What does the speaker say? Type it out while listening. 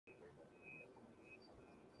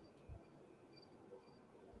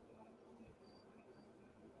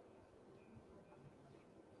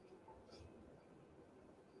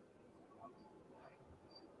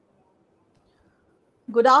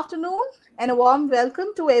Good afternoon and a warm welcome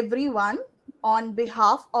to everyone on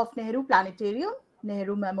behalf of Nehru Planetarium,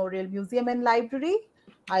 Nehru Memorial Museum and Library.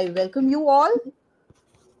 I welcome you all.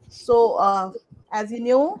 So, as you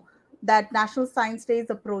know, that National Science Day is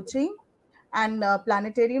approaching, and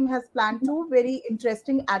Planetarium has planned two very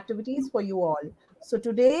interesting activities for you all. So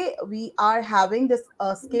today we are having this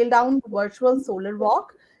scale down virtual solar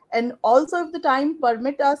walk, and also if the time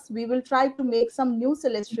permit us, we will try to make some new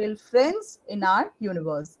celestial friends in our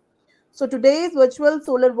universe. So today's virtual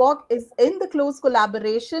solar walk is in the close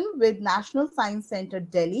collaboration with National Science Center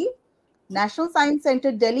Delhi. National Science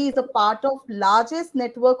Center Delhi is a part of largest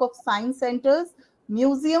network of science centers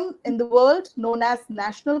museum in the world known as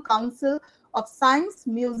National Council of Science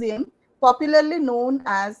Museum, popularly known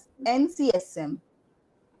as NCSM,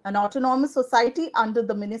 an autonomous society under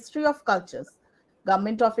the Ministry of Cultures.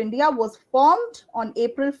 Government of India was formed on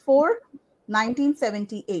April 4,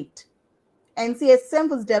 1978. NCSM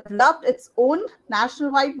was developed its own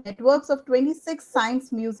nationwide networks of 26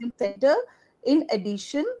 science museum center. In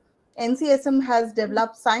addition, NCSM has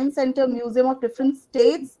developed science center museum of different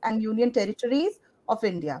states and union territories of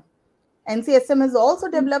India. NCSM has also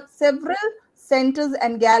developed several centers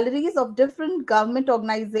and galleries of different government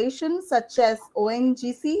organizations such as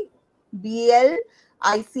ONGC, BL,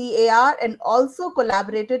 ICAR, and also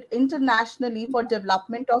collaborated internationally for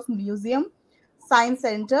development of museum, science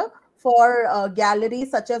center for galleries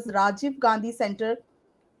such as Rajiv Gandhi Center,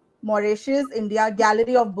 Mauritius, India,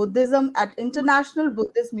 Gallery of Buddhism at International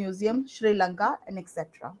Buddhist Museum, Sri Lanka, and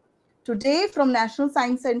etc. Today, from National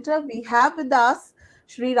Science Center, we have with us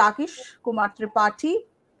Sri Rakesh Kumar Tripathi,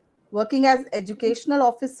 working as educational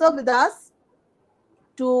officer with us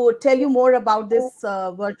to tell you more about this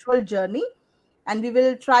virtual journey. And we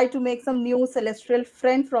will try to make some new celestial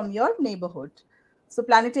friend from your neighborhood. So,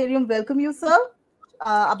 Planetarium, welcome you, sir.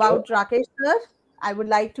 About You. Rakesh, sir, I would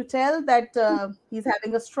like to tell that he's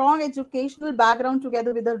having a strong educational background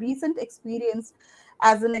together with a recent experience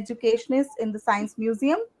as an educationist in the Science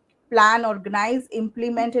Museum. Plan, organize,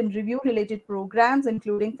 implement, and review related programs,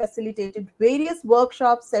 including facilitated various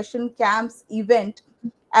workshops, session, camps, event,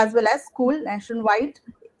 as well as school nationwide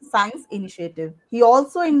science initiative. He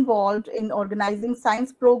also involved in organizing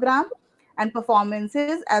science program and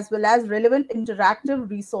performances as well as relevant interactive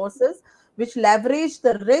resources which leverage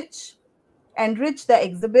the enrich the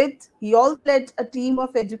exhibit. He also led a team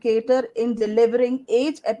of educators in delivering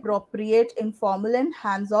age-appropriate, informal, and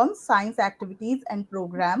hands-on science activities and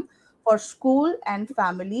program for school and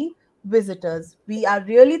family visitors. We are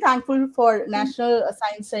really thankful for National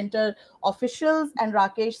Science Center officials and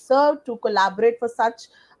Rakesh sir to collaborate for such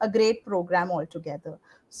a great program altogether.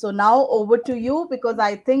 So now over to you because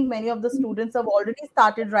I think many of the students have already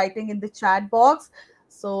started writing in the chat box.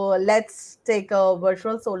 So let's take a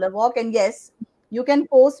virtual solar walk. And yes, you can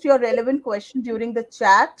post your relevant question during the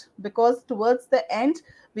chat because towards the end,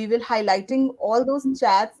 we will highlighting all those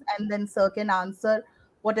chats and then sir can answer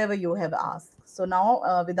whatever you have asked. So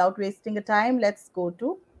now, without wasting a time, let's go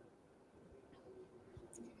to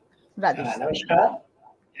Rajesh sir. Namaskar,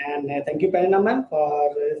 and thank you, Parina ma'am,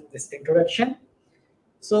 for this introduction.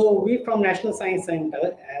 So, we from National Science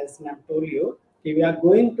Center, as ma'am told you, we are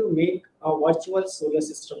going to make a virtual solar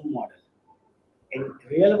system model. In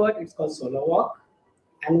real world, it's called solar walk.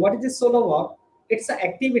 And what is this solar walk? It's an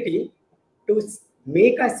activity to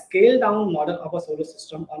make a scale down model of a solar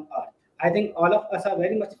system on Earth. I think all of us are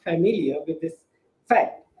very much familiar with this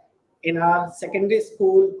fact. In our secondary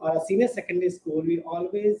school or a senior secondary school,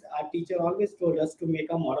 our teacher always told us to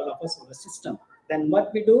make a model of a solar system. Then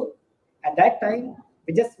what we do at that time,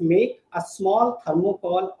 we just make a small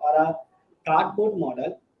thermocol or a cardboard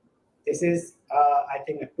model. This is, I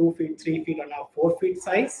think, a 2 feet, 3 feet, or now 4 feet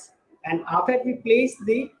size. And after we place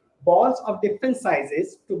the balls of different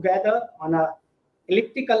sizes together on a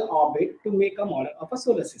elliptical orbit to make a model of a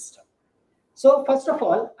solar system. So first of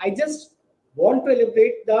all, I just want to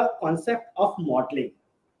elaborate the concept of modeling.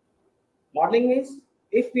 Modeling is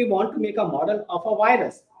if we want to make a model of a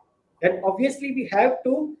virus, then obviously we have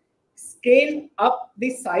to scale up the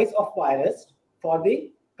size of virus for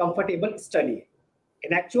the comfortable study.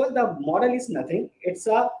 In actual, the model is nothing. It's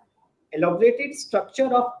a elaborated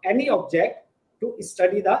structure of any object to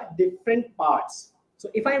study the different parts. So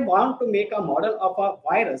if I want to make a model of a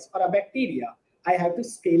virus or a bacteria, I have to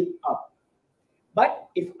scale up. But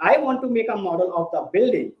if I want to make a model of the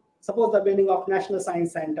building, suppose the building of National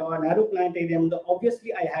Science Center or Nehru Planetarium,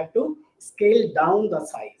 obviously I have to scale down the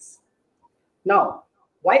size. Now,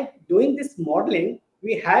 while doing this modeling,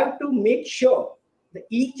 we have to make sure that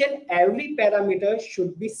each and every parameter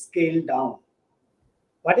should be scaled down.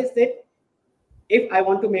 What is it? If I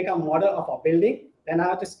want to make a model of a building, then I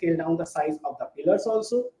have to scale down the size of the pillars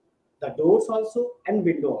also, the doors also, and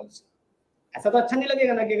window also. ऐसा तो अच्छा नहीं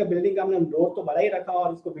लगेगा ना कि building का हमने door तो बड़ा ही रखा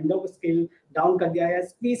और उसको विंडो को स्केल डाउन कर दिया या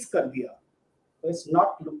स्क्वीज कर दिया. So it's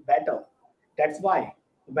not look better. That's why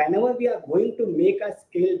whenever we are going to make a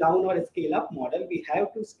scale down or a scale up model, we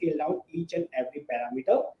have to scale down each and every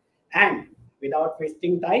parameter. And without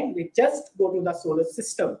wasting time, we just go to the solar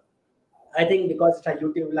system. I think because it's a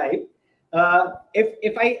YouTube live,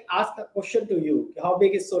 if I ask a question to you, how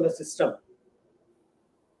big is solar system?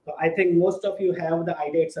 So I think most of you have the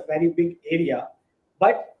idea it's a very big area,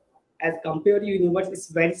 but as compared to universe, it's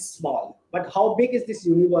very small. But how big is this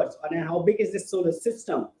universe and how big is this solar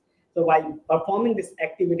system? So by performing this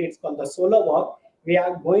activity, it's called the solar walk. We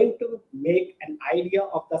are going to make an idea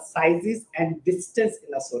of the sizes and distance in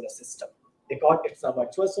the solar system. Because it's a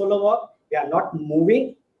virtual solar walk, we are not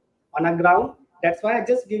moving on a ground. That's why I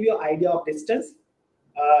just give you an idea of distance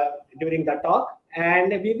during the talk,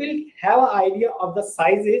 and we will have an idea of the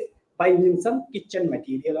sizes by using some kitchen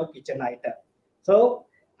material or kitchen item. So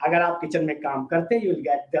अगर आप kitchen में काम करते हैं, you will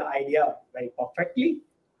get the idea very perfectly.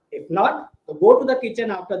 If not, so go to the kitchen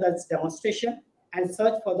after this demonstration and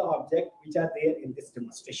search for the object which are there in this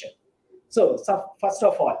demonstration. So first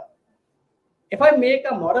of all, if I make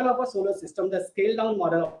a model of a solar system, the scale down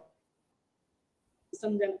model of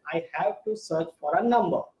system, then I have to search for a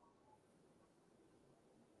number.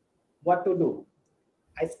 What to do?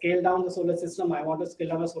 I scale down the solar system. I want to scale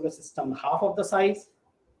down the solar system half of the size,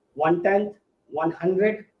 1/10,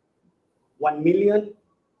 100, 1 million,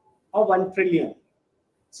 or 1 trillion.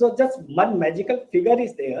 So just one magical figure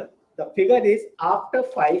is there. The figure is after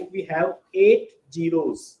 5, we have 8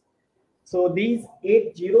 zeros. So these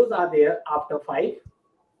 8 zeros are there after 5.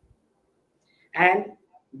 And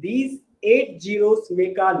these 8 zeros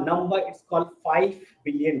make a number, it's called 5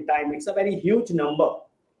 billion times. It's a very huge number.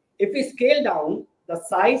 If we scale down the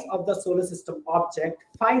size of the solar system object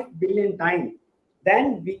 5 billion times,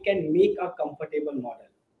 then we can make a comfortable model.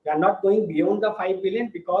 We are not going beyond the 5 billion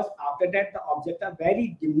because after that the objects are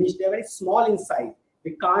very diminished, they are very small in size.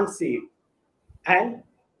 We can't see it. And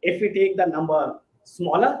if we take the number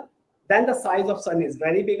smaller, then the size of sun is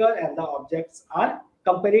very bigger and the objects are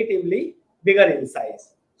comparatively bigger in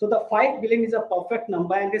size. So the 5 billion is a perfect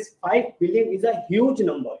number, and this 5 billion is a huge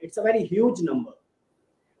number. It's a very huge number.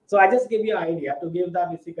 So I just give you an idea to give the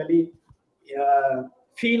basically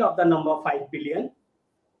feel of the number 5 billion.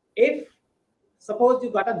 If suppose you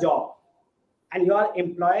got a job and your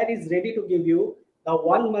employer is ready to give you the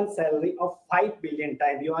 1 month salary of 5 billion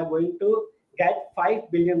times, you are going to get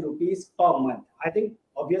 5 billion rupees per month. I think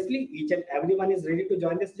obviously each and everyone is ready to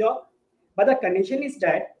join this job. But the condition is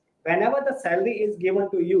that whenever the salary is given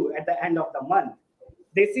to you at the end of the month,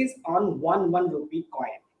 this is on 1 rupee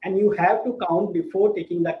coin. And you have to count before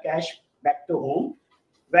taking the cash back to home,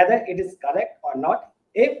 whether it is correct or not.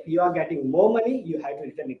 If you are getting more money, you have to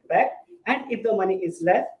return it back. And if the money is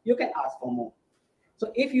less, you can ask for more.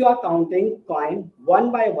 So if you are counting coin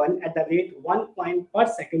one by one at the rate 1 coin per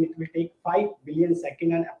second, it will take 5 billion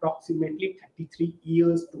seconds and approximately 33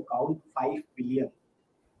 years to count 5 billion.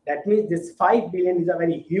 That means this 5 billion is a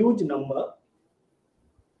very huge number.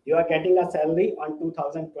 You are getting a salary on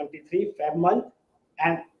 2023 Feb month,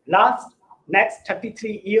 and next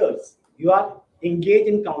 33 years, you are engaged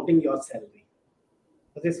in counting your salary.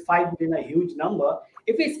 So this 5 billion is a huge number.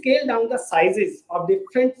 If we scale down the sizes of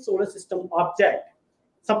different solar system object,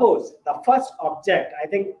 suppose the first object, I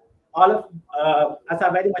think all of us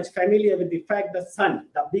are very much familiar with the fact the sun,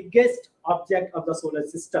 the biggest object of the solar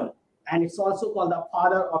system, and it's also called the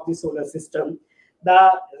father of the solar system.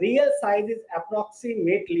 The real size is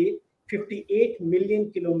approximately 58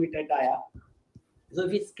 million kilometer dia. So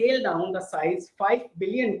if we scale down the size 5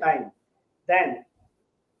 billion times, then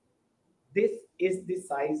this is the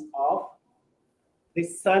size of the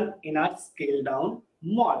sun in our scale down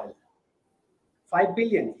model. 5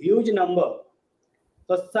 billion, huge number.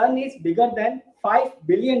 So sun is bigger than 5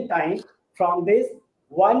 billion times from this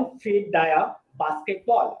 1 feet dia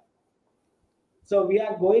basketball. So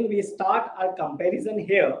we start our comparison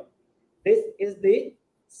here. This is the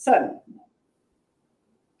sun.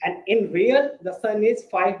 And in real, the sun is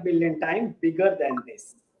 5 billion times bigger than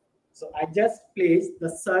this. So I just place the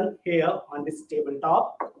sun here on this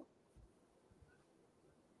tabletop.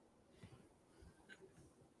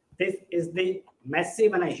 This is the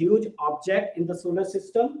massive and a huge object in the solar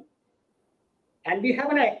system. And we have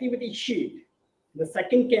an activity sheet. The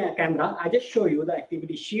second camera, I just show you the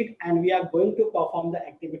activity sheet, and we are going to perform the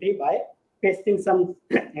activity by pasting some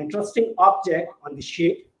interesting object on the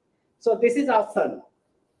sheet. So this is our sun.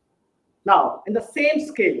 Now, in the same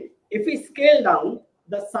scale, if we scale down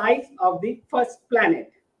the size of the first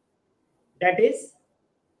planet, that is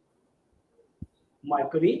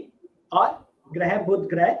Mercury और ग्रह बुध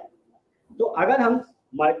ग्रह. तो अगर हम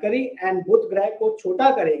mercury and बुध ग्रह को छोटा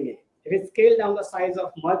करेंगे, if we scale down the size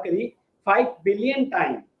of Mercury 5 billion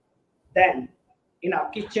times, then in our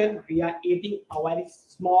kitchen we are eating a very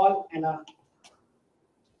small and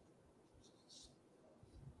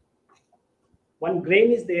one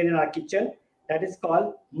grain is there in our kitchen, that is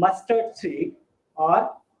called mustard seed और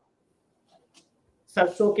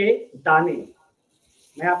सरसों के दाने.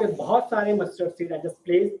 मैं यहाँ पे बहुत सारे mustard seed, I just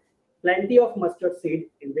placed plenty of mustard seed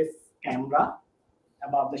in this camera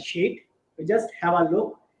above the sheet. We just have a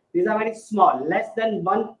look. These are very small, less than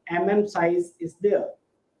 1 mm size is there.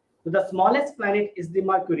 So the smallest planet is the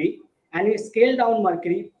Mercury, and we scale down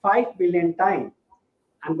Mercury 5 billion times.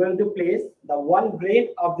 I'm going to place the one grain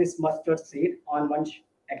of this mustard seed on one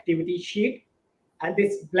activity sheet, and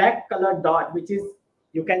this black color dot, which is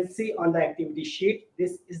you can see on the activity sheet,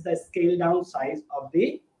 this is the scale down size of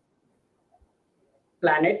the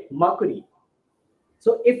planet Mercury.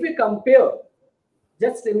 So if we compare,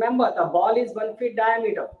 just remember the ball is 1 feet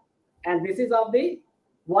diameter, and this is of the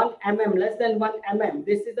 1 mm, less than 1 mm.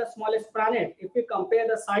 This is the smallest planet. If we compare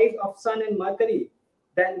the size of Sun and Mercury,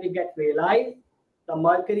 then we get realize the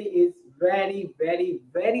Mercury is very, very,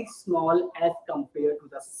 very small as compared to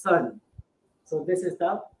the Sun. So this is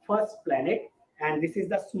the first planet, and this is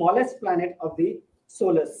the smallest planet of the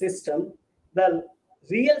solar system. The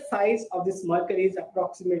real size of this Mercury is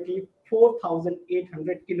approximately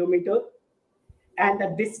 4,800 kilometers, and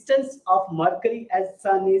the distance of Mercury as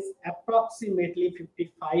Sun is approximately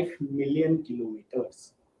 55 million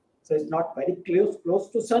kilometers. So it's not very close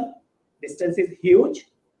to Sun. Distance is huge,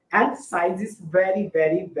 and size is very,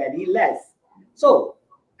 very, very less. So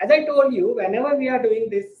as I told you, whenever we are doing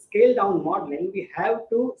this scale down modeling, we have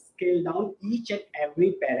to scale down each and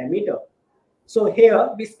every parameter. So here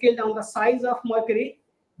we scale down the size of Mercury,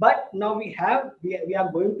 but now we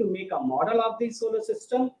are going to make a model of the solar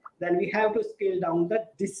system. Then we have to scale down the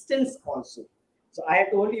distance also. So I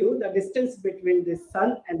have told you the distance between the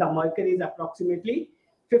Sun and the Mercury is approximately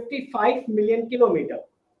 55 million kilometers.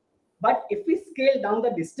 But if we scale down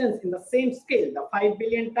the distance in the same scale, the 5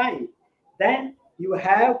 billion times, then you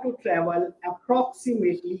have to travel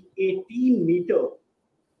approximately 18 meters.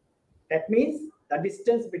 That means the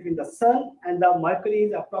distance between the Sun and the Mercury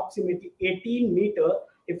is approximately 18 meters.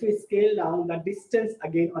 If we scale down the distance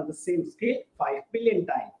again on the same scale, 5 billion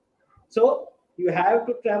times. So you have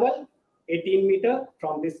to travel 18 meters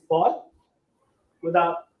from this ball to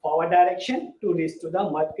the forward direction to reach to the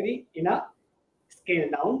Mercury in a scale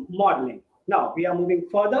down modeling. Now we are moving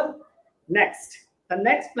further. Next, the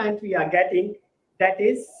next planet we are getting, that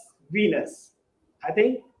is Venus. I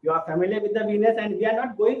think you are familiar with the Venus, and we are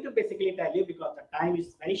not going to basically tell you because the time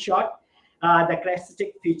is very short, the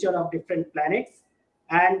characteristic feature of different planets,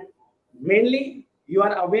 and mainly you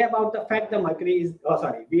are aware about the fact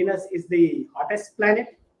that Venus is the hottest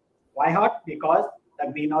planet. Why hot? Because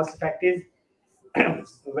the greenhouse effect is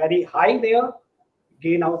very high there.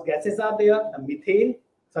 Greenhouse gases are there, the methane,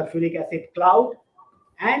 sulfuric acid cloud,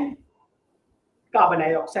 and carbon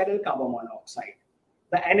dioxide and carbon monoxide.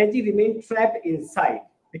 The energy remains trapped inside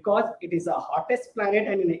because it is the hottest planet,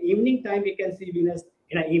 and in the evening time we can see Venus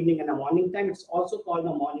in the evening and the morning time. It's also called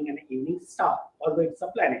the morning and the evening star, although it's a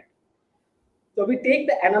planet. So we take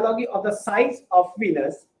the analogy of the size of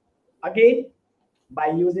Venus again by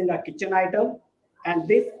using a kitchen item, and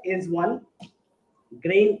this is one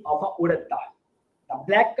grain of a urad dal. The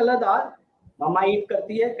black color dal mama eat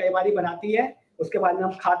करती है, कई बारी बनाती है, उसके बाद में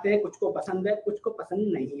हम खाते हैं, कुछ को पसंद है, कुछ को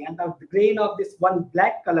पसंद नहीं है. The grain of this one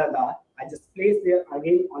black color dal I just placed there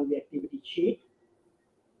again on the activity sheet.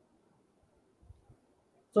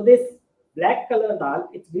 So this black color dal,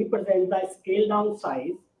 it represents the scale down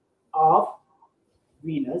size of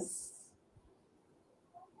Venus.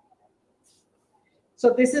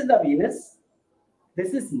 So this is the Venus,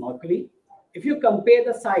 this is Mercury. If you compare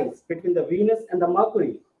the size between the Venus and the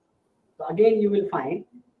Mercury, so again you will find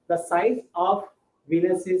the size of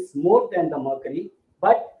Venus is more than the Mercury,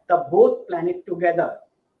 but the both planets together,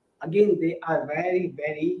 again they are very,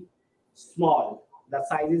 very small. The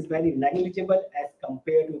size is very negligible as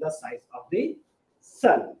compared to the size of the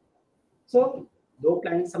Sun. So दो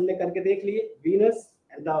planets हमने करके देख लिए, Venus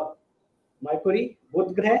and the Mercury,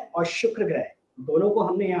 बुध ग्रह और शुक्र ग्रह, दोनों को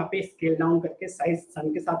हमने यहाँ पे स्केल डाउन करके साइज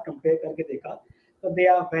सन के साथ कंपेयर करके देखा, तो they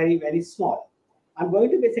are very, very small. I'm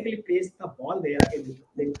going to basically place the ball there in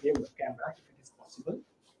the camera if it is possible.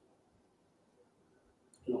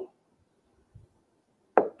 No.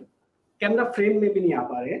 Camera frame में भी नहीं आ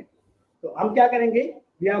पा रहे हैं, तो हम क्या करेंगे,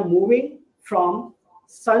 we are moving from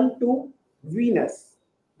Sun to Venus.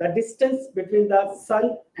 The distance between the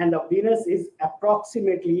Sun and the Venus is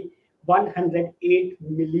approximately 108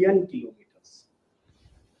 million kilometers.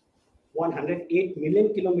 108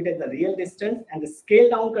 million kilometers the real distance, and the scale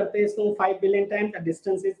down karte hain isko 5 billion times, the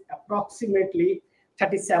distance is approximately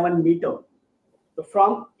 37 meter. So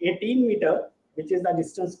from 18 meter, which is the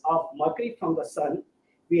distance of Mercury from the Sun,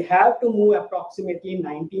 we have to move approximately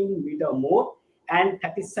 19 meter more, and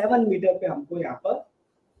 37 meter पे हमको यहाँ पर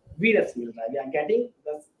Venus मिल रहा है. We are getting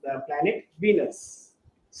the planet Venus.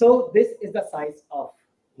 So this is the size of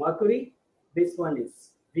Mercury. This one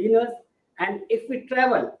is Venus, and if we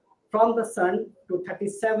travel from the Sun to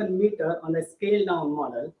 37 meter on the scale down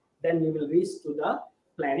model, then we will reach to the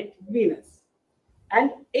planet Venus.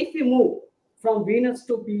 And if we move from Venus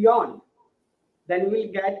to beyond, then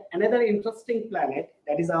we'll get another interesting planet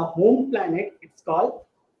that is our home planet. It's called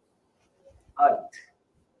Earth.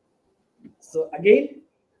 So again,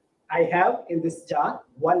 I have in this jar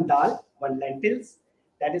one dal, one lentils,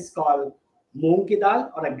 that is called मूंग की दाल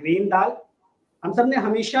और a green dal. हम सब ने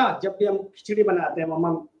हमेशा जब भी हम खिचड़ी बनाते हैं,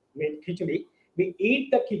 मम्मा made khichdi, we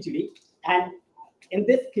eat the khichdi, and in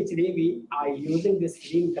this khichdi we are using this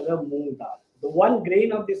green color moong dal. The one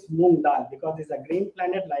grain of this moong dal, because it's a green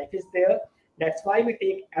planet, life is there. That's why we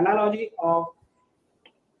take analogy of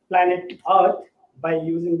planet Earth by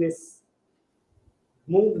using this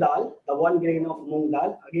moong dal, the one grain of moong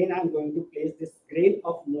dal. Again, I'm going to place this grain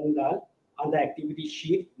of moong dal on the activity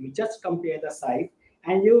sheet. You just compare the size,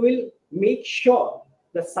 and you will make sure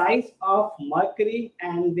the size of Mercury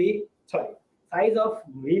and the size of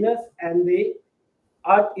Venus and the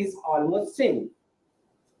Earth is almost same.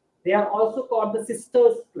 They are also called the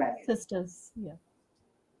sisters planets. Sisters, yeah.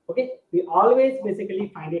 Okay, we always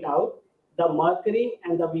basically find it out. The Mercury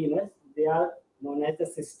and the Venus, they are known as the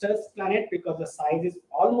sisters planet because the size is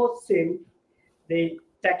almost same. The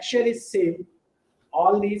texture is same.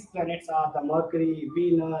 All these planets are the Mercury,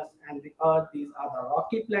 Venus, and the Earth. These are the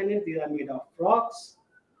rocky planets. These are made of rocks.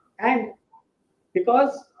 And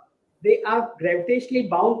because they are gravitationally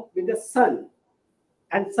bound with the sun,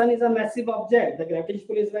 and sun is a massive object, the gravitational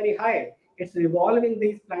pull is very high. It's revolving,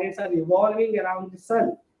 these planets are revolving around the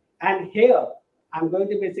sun. And here, I'm going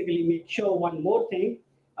to basically make sure one more thing.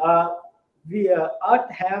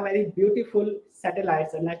 Earth have very beautiful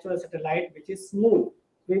satellites, a natural satellite, which is moon.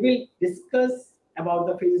 We will discuss about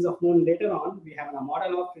the phases of moon later on. We have a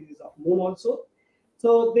model of phases of moon also.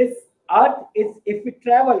 So this Earth is, if we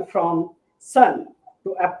travel from sun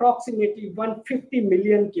to approximately 150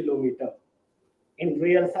 million kilometer, in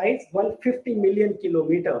real size, 150 million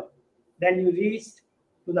kilometer, then you reach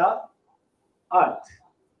to the Earth.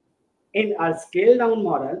 In our scale down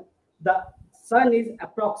model, the sun is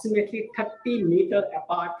approximately 30 meter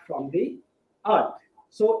apart from the Earth.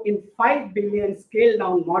 So in 5 billion scale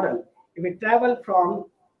down model, if we travel from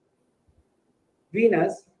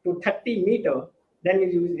Venus to 30 meter, then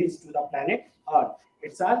we reach to the planet Earth.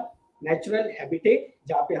 It's our natural habitat,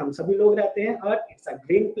 जहाँ पे हम सभी लोग रहते हैं. Earth, it's a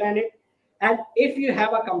green planet. And if you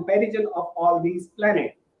have a comparison of all these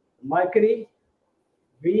planets, Mercury,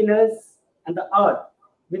 Venus, and the Earth,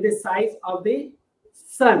 with the size of the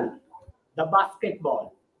sun, the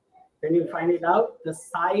basketball, then you find it out the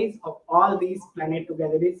size of all these planets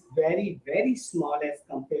together is very, very small as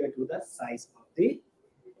compared to the size of the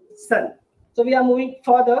sun. So we are moving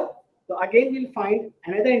further. So again, we'll find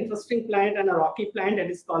another interesting planet and a rocky planet that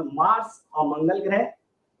is called Mars or Mangal Grah,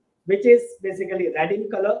 which is basically red in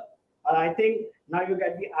color. I think now you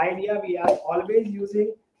get the idea. We are always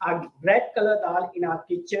using a red color dal in our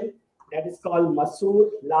kitchen that is called masoor,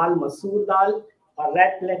 lal masoor dal or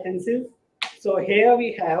red lentils. So here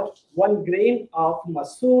we have one grain of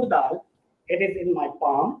masoor dal. It is in my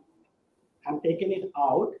palm. I'm taking it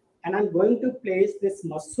out and I'm going to place this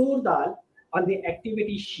masoor dal on the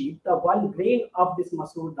activity sheet. The one grain of this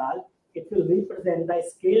masoor dal, it will represent the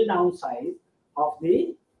scale down size of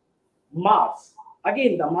the Mars.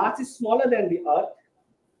 Again, the Mars is smaller than the Earth.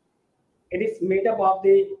 It is made up of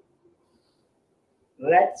the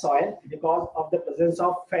red soil because of the presence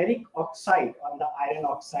of ferric oxide on the iron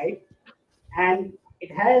oxide, and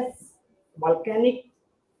it has volcanic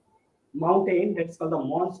mountain that is called the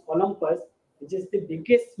Mons Olympus, which is the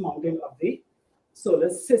biggest mountain of the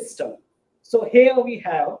solar system. So here we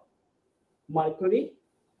have Mercury,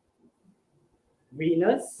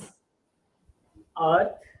 Venus,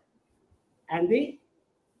 Earth, and the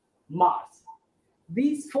Mars.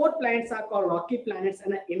 These 4 planets are called rocky planets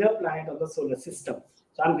and an inner planet of the solar system.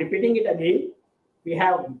 So I'm repeating it again. We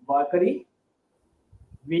have Mercury,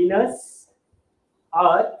 Venus,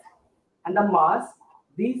 Earth, and the Mars.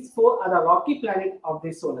 These 4 are the rocky planets of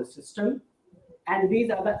the solar system. and these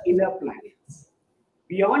are the inner planets.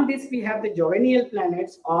 Beyond this, we have the jovial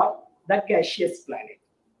planets or the gaseous planet.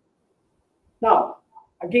 Now,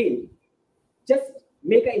 again, just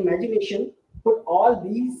make an imagination, put all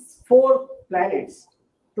these four planets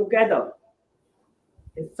together.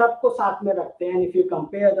 इन सबको साथ में रखते हैं, and if you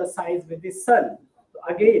compare the size with the sun, so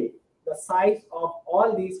again the size of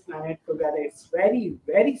all these planets together, it's very,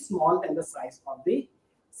 very small than the size of the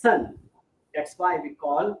sun. That's why we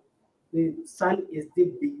call the sun is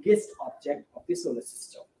the biggest object of the solar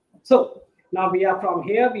system. So now we are from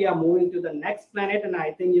here, we are moving to the next planet, and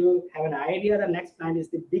I think you have an idea. The next planet is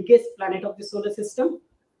the biggest planet of the solar system,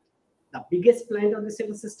 the biggest planet of the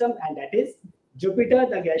solar system, and that is Jupiter,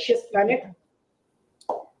 the gaseous planet.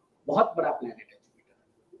 बहुत बड़ा planet है Jupiter.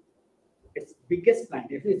 It's biggest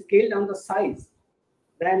planet. If we scale down the size,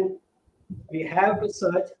 then we have to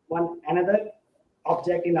search one another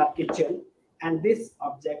object in our kitchen, and this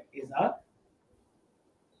object is a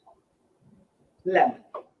lemon.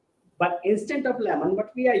 But instead of lemon,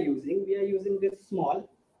 what we are using this small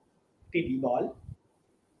TD ball.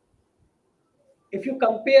 If you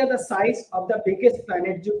compare the size of the biggest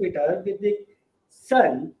planet Jupiter with the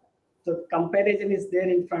sun, so comparison is there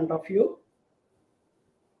in front of you.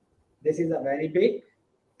 This is a very big,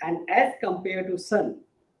 and as compared to sun,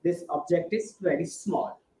 this object is very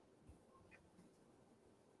small.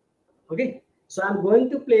 Okay, so I'm going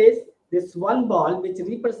to place this one ball which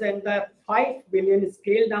represents the 5 billion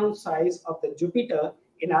scale down size of the Jupiter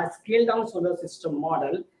in our scale down solar system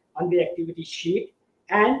model on the activity sheet,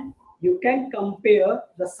 and you can compare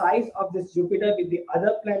the size of this Jupiter with the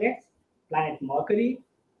other planets, planet Mercury,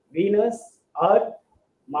 Venus, Earth,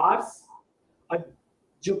 Mars, or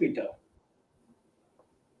Jupiter.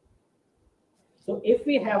 So if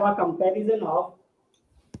we have a comparison of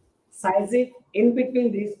sizes in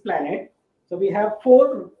between these planets, so we have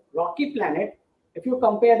 4 rocky planets. If you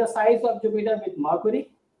compare the size of Jupiter with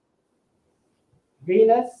Mercury,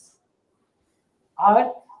 Venus,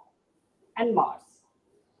 Earth, and Mars.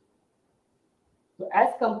 So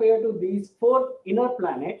as compared to these 4 inner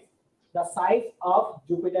planets, the size of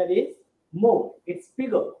Jupiter is more, it's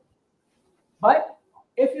bigger. But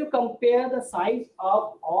if you compare the size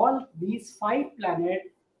of all these 5 planets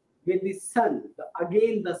with the sun,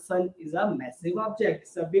 again the sun is a massive object,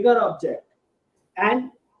 it's a bigger object.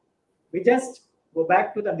 And we just go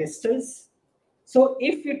back to the distance. So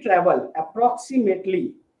if you travel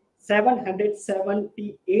approximately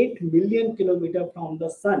 778 million kilometers from the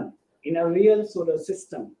sun in a real solar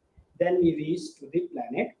system, then we reach to the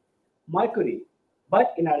planet Mercury.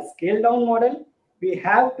 But in our scale down model, we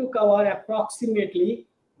have to cover approximately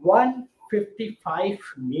 155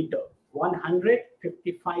 meter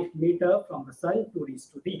from the sun to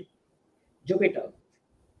reach to the Jupiter.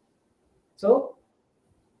 So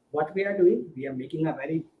what we are doing, we are making a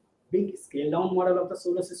very big scale down model of the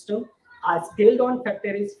solar system. Our scale down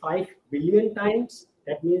factor is 5 billion times.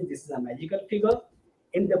 That means this is a magical figure.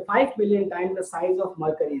 In the 5 billion times, the size of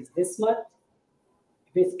Mercury is this much.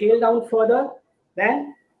 If we scale down further,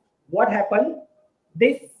 then what happened?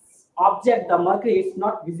 This object, the Mercury, is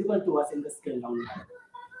not visible to us in the scale down model.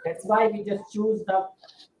 That's why we just choose the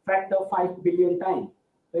factor 5 billion times.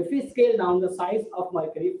 So if we scale down the size of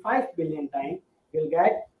Mercury 5 billion times, you'll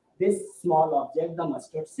get this small object, the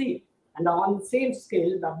mustard seed. And on the same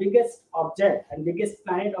scale, the biggest object and biggest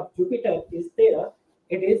planet of Jupiter is there.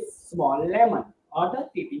 It is small lemon or the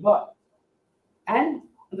TT ball. And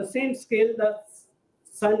on the same scale, the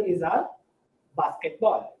sun is a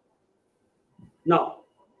basketball. Now,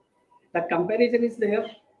 the comparison is there.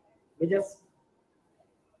 We just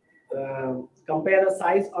compare the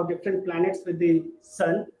size of different planets with the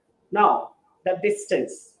sun. Now, the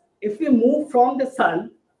distance. If we move from the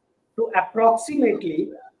sun to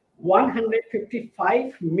approximately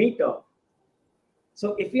 155 meter.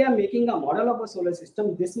 So if we are making a model of a solar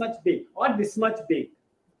system this much big or this much big,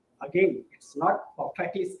 again, it's not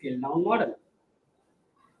perfectly scaled down model.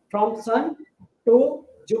 From sun to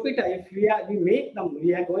Jupiter, if we are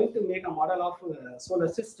going to make a model of solar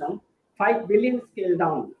system 5 billion scale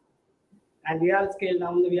down, and we are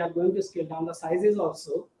going to scale down the sizes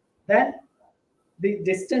also. Then the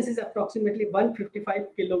distance is approximately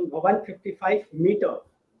 155 meter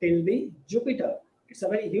till the Jupiter. It's a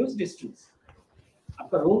very huge distance.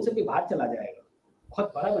 आपका room से भी बाहर चला जाएगा,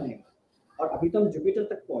 बहुत बड़ा बनेगा. और अभी तो हम जुपिटर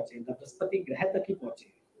तक पहुंचे, बृहस्पति ग्रह तक ही पहुंचे.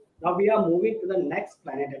 Now we are moving to the next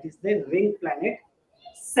planet, that is the ring planet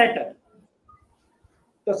Saturn.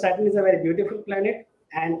 So Saturn is a very beautiful planet,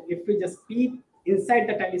 and if we just peep inside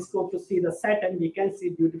the telescope to see the Saturn, we can see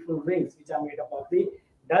beautiful rings which are made up of the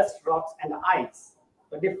dust, rocks, and ice.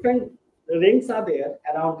 So different the rings are there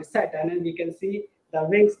around the Saturn, and we can see the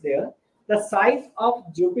rings there. The size of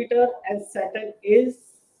Jupiter and Saturn is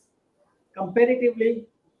comparatively,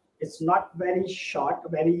 it's not very short,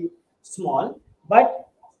 very small, but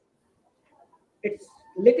it's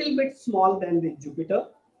little bit small than the Jupiter.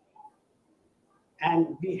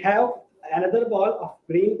 And we have another ball of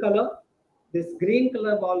green color. This green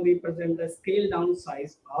color ball represents the scale down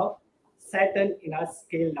size of Saturn in our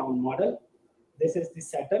scale down model. This is the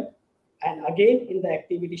Saturn. And again, in the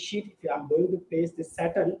activity sheet, if you are going to place the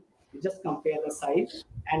Saturn, you just compare the size.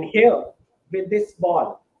 And here, with this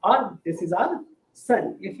ball, or this is our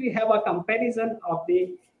Sun. If we have a comparison of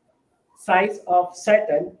the size of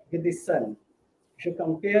Saturn with the Sun, if you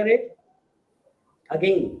compare it,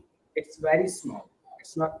 again, it's very small.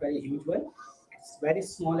 It's not very huge one. It's very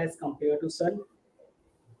small as compared to Sun.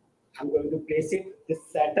 I'm going to place it, this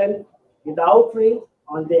Saturn without ring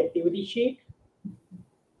on the activity sheet.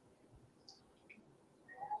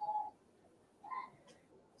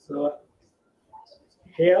 So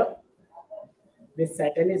here, this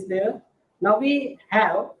Saturn is there. Now we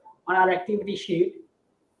have on our activity sheet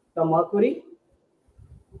the Mercury,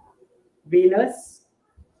 Venus,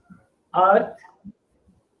 Earth,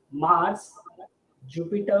 Mars,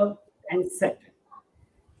 Jupiter, and Saturn.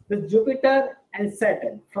 With Jupiter and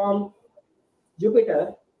Saturn, from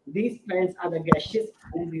Jupiter, these planets are the gaseous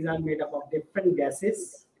planets. These are made up of different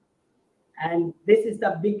gases. And this is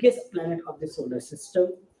the biggest planet of the solar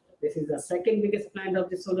system. This is the second biggest planet of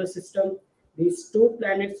the solar system. These two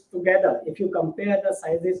planets together, if you compare the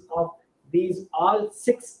sizes of these all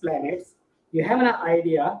 6 planets, you have an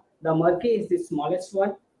idea. The Mercury is the smallest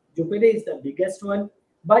one, Jupiter is the biggest one.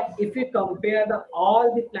 But if you compare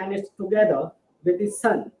all the planets together with the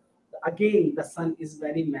Sun, again, the Sun is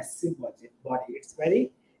very massive body. It's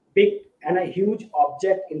very big and a huge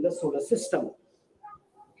object in the solar system.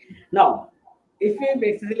 Now, if you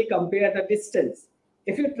basically compare the distance,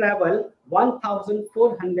 if you travel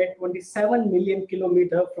 1,427 million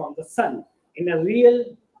kilometers from the Sun in a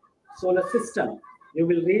real solar system, you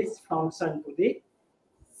will reach from Sun to the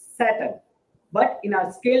Saturn. But in our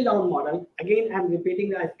scale down model, again, I'm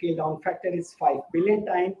repeating, our scale down factor is 5 billion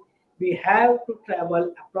times. We have to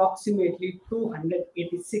travel approximately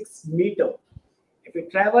 286 meters. If we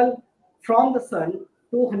travel from the Sun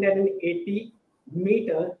 280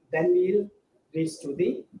 meters, then we'll reach to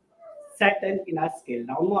the Saturn in our scale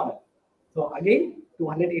down model. So again,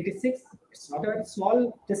 286, it's not a very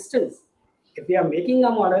small distance. If we are making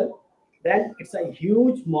a model, then it's a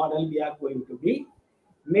huge model we are going to be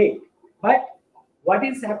made. But what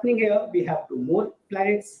is happening here? We have 2 more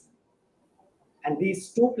planets, and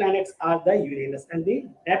these 2 planets are the Uranus and the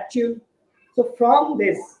Neptune. So from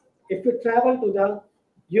this, if you travel to the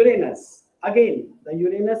Uranus, again, the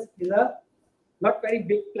Uranus is a not very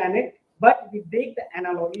big planet, but we take the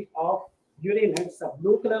analogy of Uranus, a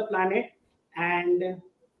blue color planet, and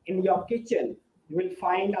in your kitchen, you will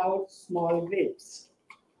find out small grapes.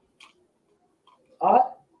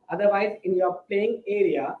 Or otherwise, in your playing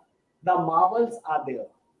area, the marbles are there.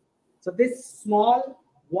 So this small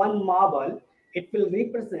one marble, it will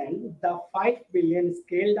represent the 5 billion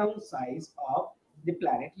scale down size of the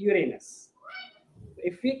planet Uranus.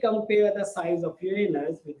 If we compare the size of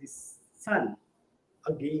Uranus with the Sun,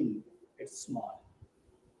 again, it's small.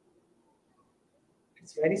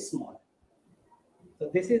 It's very small. So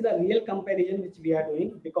this is the real comparison which we are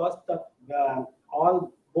doing, because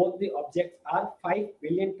both the objects are 5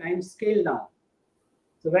 billion times scale down.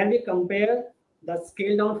 So when we compare, the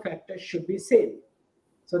scale down factor should be same.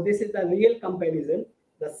 So this is the real comparison.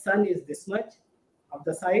 The Sun is this much of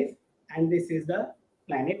the size, and this is the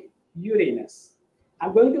planet Uranus.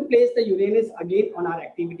 I'm going to place the Uranus again on our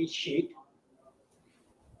activity sheet,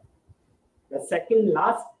 the second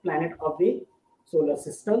last planet of the solar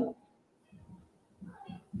system.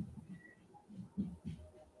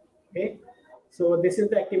 Okay, so this is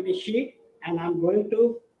the activity sheet, and I'm going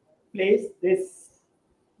to place this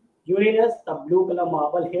Uranus, the blue color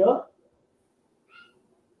marble here.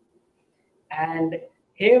 And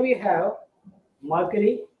here we have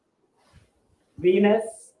Mercury,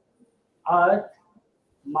 Venus, Earth,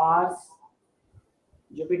 Mars,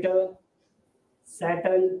 Jupiter,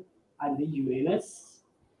 Saturn, and the Uranus.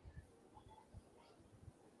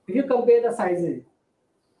 If you compare the sizes,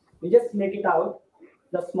 we just make it out.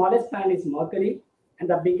 The smallest planet is Mercury, and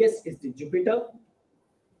the biggest is the Jupiter.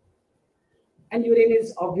 And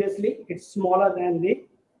Uranus, obviously, it's smaller than the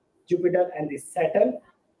Jupiter and the Saturn.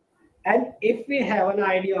 And if we have an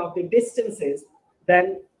idea of the distances,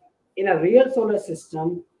 then in a real solar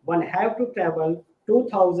system, one have to travel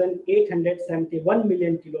 2,871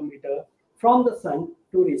 million kilometers from the Sun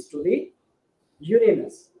to reach to the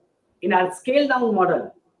Uranus. In our scale down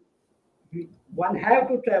model, one have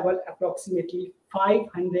to travel approximately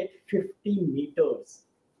 550 meters,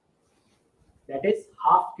 that is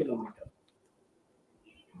half kilometer,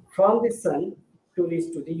 from the sun to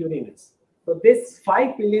reach to the Uranus. So this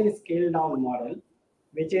 5 billion scale down model,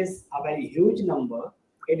 which is a very huge number,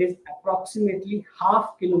 it is approximately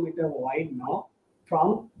half kilometer wide now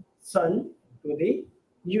from sun to the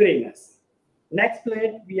Uranus. Next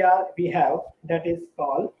planet we have, that is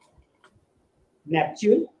called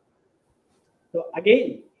Neptune. So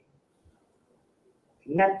again,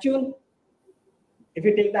 Neptune, if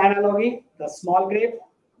you take the analogy, the small grape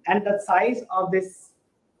and the size of this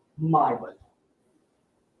marble.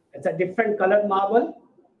 It's a different colored marble.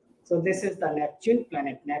 So this is the Neptune,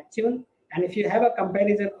 planet Neptune. And if you have a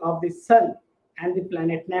comparison of the sun and the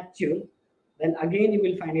planet Neptune, then again you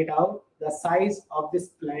will find it out. The size of this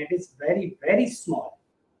planet is very, very small.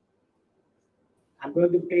 I'm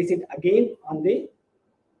going to place it again on the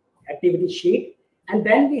activity sheet. And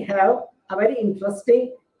then we have a very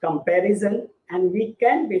interesting comparison, and we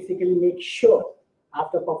can basically make sure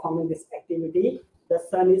after performing this activity, the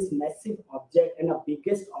sun is massive object and a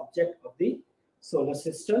biggest object of the solar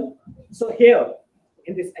system. So here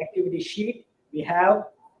in this activity sheet, we have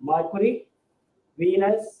Mercury,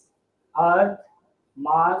 Venus, Earth,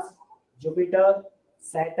 Mars, Jupiter,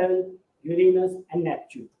 Saturn, Uranus, and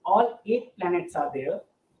Neptune. All 8 planets are there.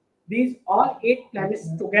 These all 8 planets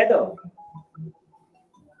together,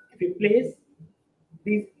 if you place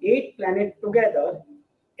these 8 planets together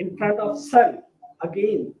in front of sun,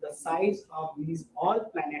 again the size of these all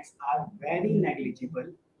planets are very negligible,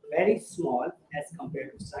 very small as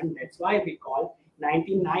compared to sun. That's why we call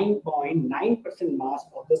 99.9% mass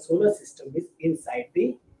of the solar system is inside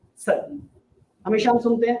the sun. हमेशा हम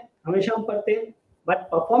सुनते हैं, हमेशा हम पढ़ते हैं, but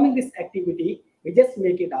performing this activity, we just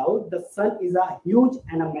make it out. The sun is a huge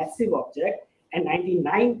and a massive object, and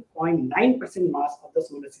 99.9% mass of the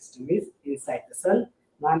solar system is inside the sun.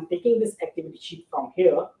 Now I'm taking this activity sheet from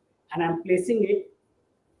here and I'm placing it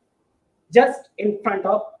just in front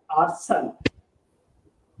of our sun.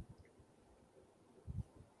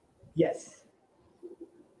 Yes.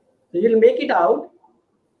 So you'll make it out.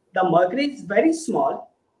 The Mercury is very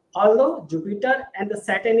small, although Jupiter and the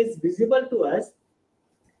Saturn is visible to us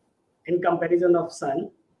in comparison of sun,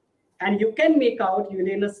 and you can make out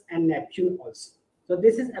Uranus and Neptune also. So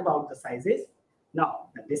this is about the sizes. Now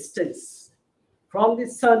the distance from the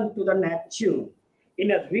sun to the Neptune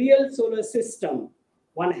in a real solar system,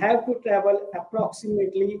 one have to travel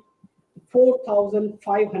approximately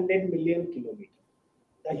 4,500 million kilometers.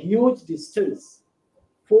 The huge distance,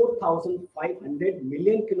 4,500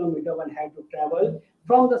 million kilometers one have to travel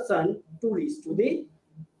from the sun to reach to the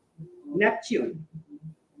Neptune.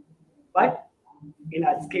 But in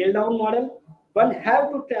a scale down model, one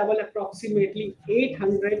have to travel approximately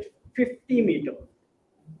 850 meters,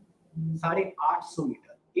 850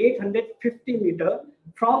 meters, 850 meters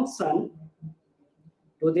from sun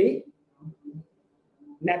to the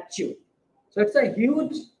Neptune. So it's a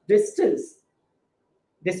huge distance.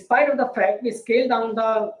 Despite of the fact we scale down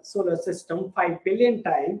the solar system 5 billion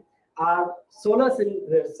times, our solar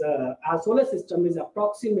system is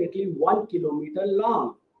approximately 1 kilometer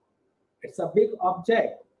long. It's a big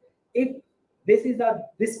object. If this is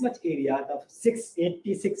this much area, the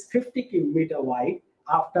 680, 650 kilometer wide,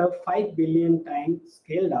 after 5 billion times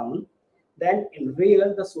scale down, then in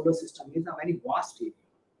real the solar system is a very vast area.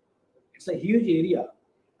 It's a huge area.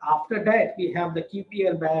 After that, we have the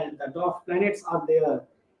Kuiper belt, the dwarf planets are there,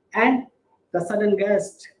 and the sudden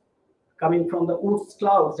gust coming from the Oort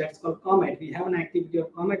clouds, that's called comet. We have an activity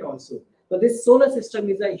of comet also. So this solar system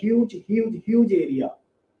is a huge, huge, huge area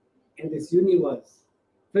in this universe.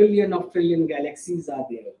 Trillion galaxies are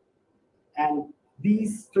there. And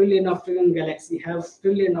these trillion galaxies have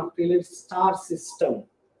trillion star system.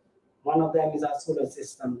 One of them is our solar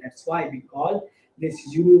system. That's why we call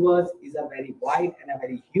this universe is a very wide and a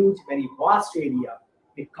very huge, very vast area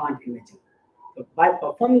we can't imagine. So by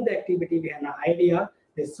performing the activity, we have an idea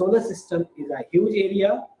the solar system is a huge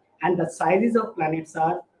area and the sizes of planets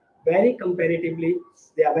are very comparatively,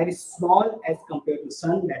 they are very small as compared to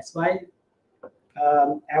sun. That's why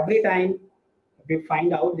every time we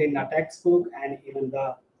find out in the textbook and even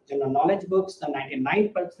the general knowledge books, the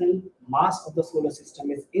 99% mass of the solar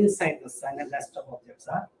system is inside the sun and rest of objects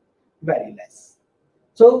are very less.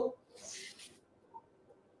 So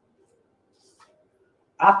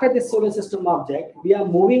after this solar system object, we are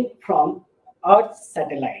moving from Earth's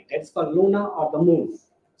satellite, that's called Luna or the moon.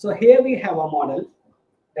 So here we have a model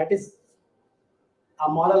that is a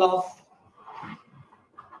model of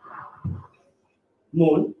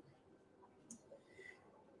moon.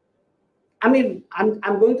 I mean,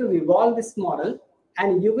 I'm going to revolve this model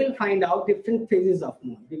and you will find out different phases of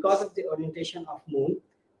moon. Because of the orientation of moon,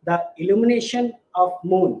 the illumination of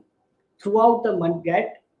moon throughout the month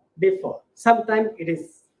get differ. Sometimes it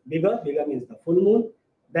is bigger means the full moon,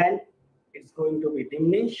 then it's going to be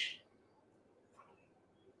diminish,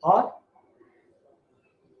 or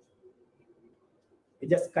we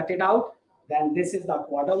just cut it out. Then this is the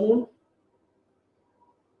quarter moon.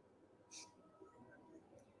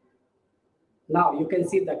 Now you can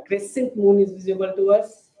see the crescent moon is visible to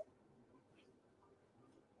us.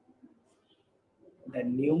 The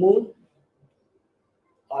new moon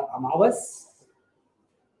or Amavas.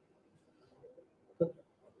 So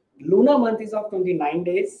lunar month is of 29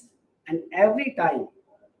 days, and every time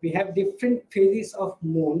we have different phases of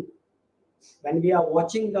moon. When we are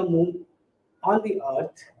watching the moon on the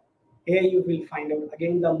earth, here you will find out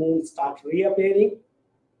again the moon starts reappearing.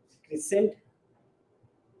 Crescent,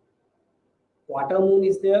 quarter moon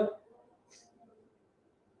is there.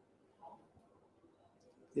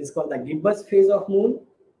 This is called the gibbous phase of moon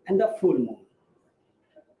and the full moon.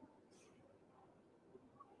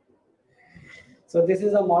 So this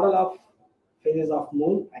is a model of phases of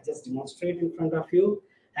moon. I just demonstrate in front of you,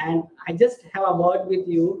 and I just have a word with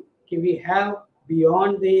you. We have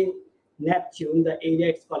beyond the Neptune, the area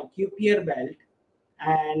it's called Kuiper belt,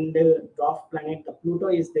 and dwarf planet, the Pluto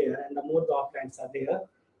is there, and the more dwarf planets are there.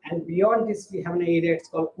 And beyond this, we have an area it's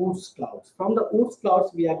called Oort clouds. From the Oort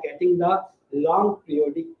clouds, we are getting the long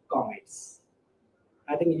periodic comets.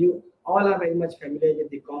 I think you all are very much familiar with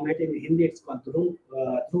the comet. In Hindi, it's called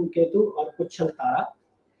Dhumketu or Kuchal Tara.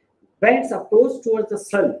 When it's approached towards the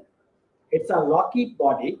sun, it's a rocky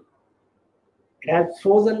body. It has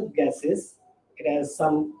frozen gases. It has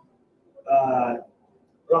some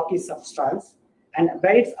rocky substance. And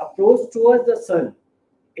when it's approached towards the sun,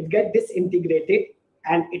 it gets disintegrated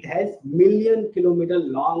and it has million-kilometer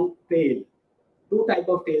long tail. Two types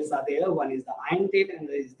of tails are there. One is the iron tail and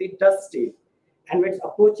there is the dust tail. And when it's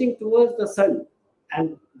approaching towards the sun,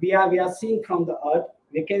 and we are seeing from the earth,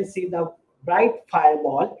 we can see the bright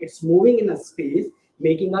fireball. It's moving in a space,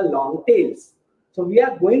 making a long tails. So we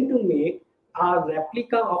are going to make a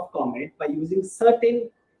replica of comet by using certain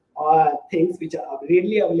things which are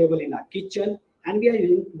readily available in our kitchen, and we are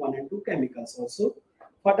using 1 and 2 chemicals also.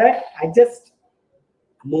 For that, I just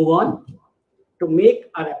move on. To make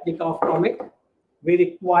a replica of comet, we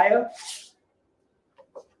require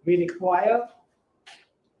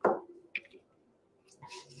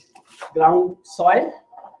ground soil.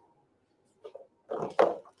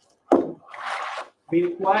 We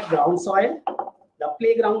require ground soil, the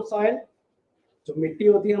playground soil, जो मिट्टी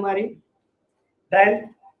होती है हमारी.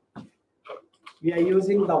 Then we are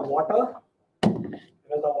using the water,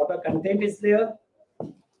 because the water content is there.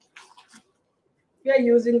 We are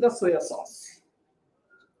using the soya sauce.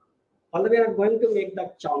 Although we are going to make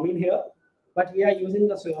the chow mein here, but we are using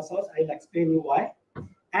the soya sauce. I'll explain you why.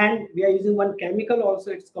 And we are using one chemical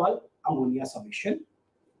also. It's called ammonia solution.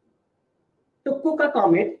 To cook a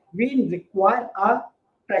comet, we require a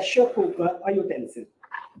pressure cooker or utensil.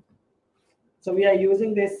 So we are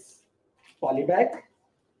using this poly bag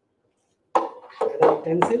as a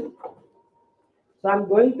utensil. So I'm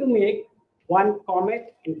going to make one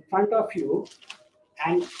comet in front of you,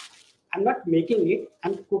 and I'm not making it,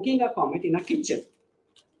 I'm cooking a comet in a kitchen.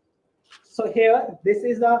 So here, this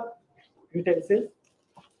is the utensil.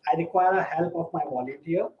 I require a help of my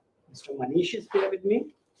volunteer. Mr. Manish is here with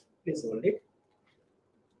me. Please hold it.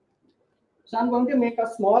 So I'm going to make a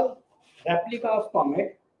small replica of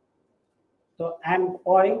comet. So I'm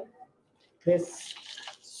pouring this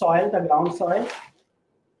soil, the ground soil,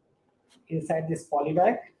 inside this poly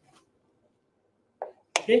bag.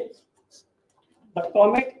 Okay. The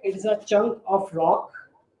comet is a chunk of rock.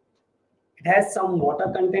 It has some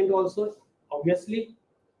water content also. Obviously,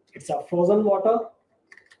 it's a frozen water.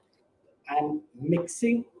 I'm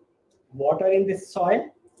mixing water in this soil,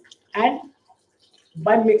 and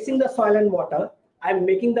by mixing the soil and water, I'm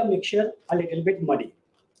making the mixture a little bit muddy.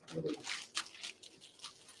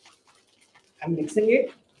 I'm mixing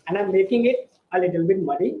it and I'm making it a little bit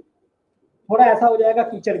muddy. थोड़ा ऐसा हो जाएगा,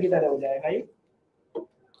 कीचड़ की तरह हो जाएगा ये.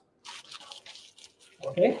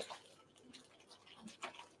 Okay.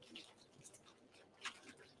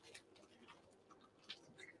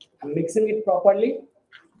 I'm mixing it properly.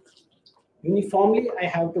 Uniformly, I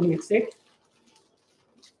have to mix it.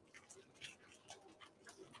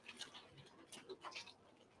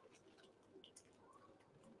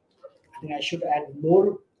 I think I should add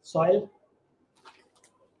more soil.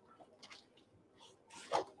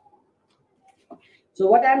 So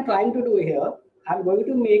what I'm trying to do here, I'm going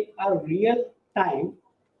to make a real-time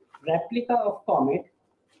replica of comet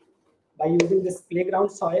by using this playground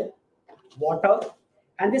soil, water,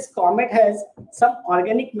 and this comet has some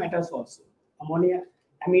organic matters also, ammonia,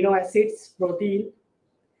 amino acids, protein.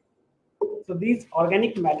 So these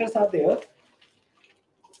organic matters are there.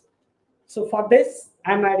 So for this,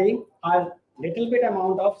 I'm adding a little bit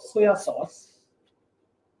amount of soya sauce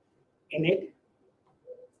in it.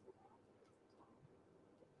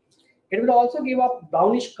 It will also give a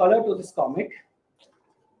brownish color to this comet.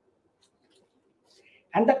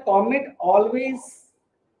 And the comet always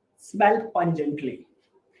smell pungently.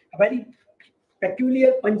 A very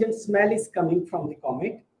peculiar pungent smell is coming from the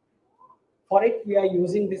comet. For it, we are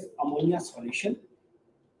using this ammonia solution.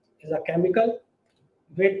 It's a chemical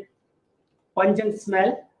with pungent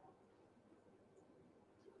smell.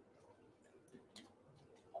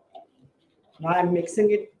 Now I'm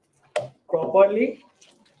mixing it properly.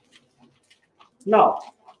 Now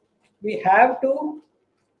we have to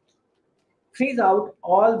freeze out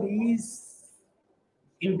all these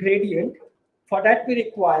ingredients. For that, we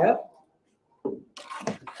require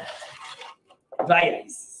dry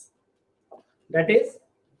ice. That is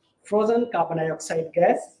frozen carbon dioxide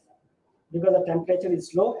gas, because the temperature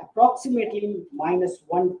is low, approximately minus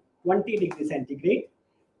 120 degrees centigrade.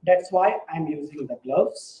 That's why I'm using the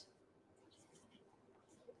gloves.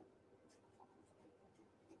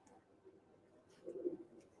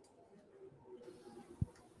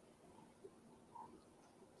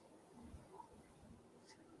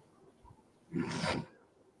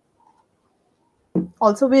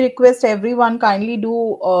 Also, we request everyone kindly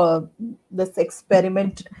do this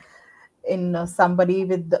experiment in somebody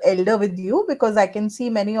with the elder with you, because I can see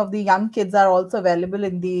many of the young kids are also available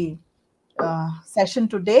in the session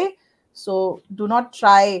today. So do not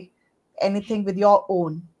try anything with your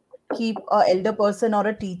own. Keep a elder person or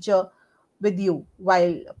a teacher with you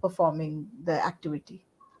while performing the activity.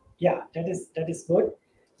 Yeah, that is good,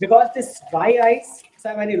 because this dry ice is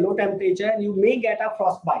a very low temperature and you may get a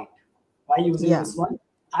frostbite by using Yeah. this one.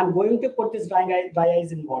 I'm going to put this dry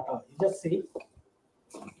ice in water. You just see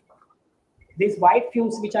these white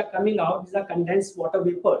fumes which are coming out, these are condensed water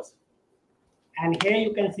vapors. And here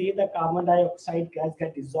you can see the carbon dioxide gas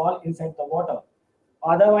get dissolved inside the water.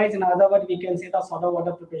 Otherwise, in other words, we can say the soda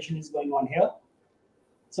water preparation is going on here.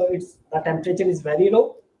 So it's the temperature is very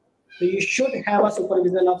low. So you should have a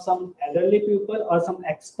supervision of some elderly people or some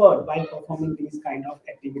expert while performing these kind of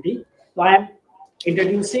activity. So I'm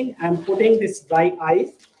putting this dry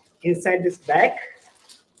ice inside this bag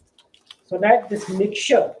so that this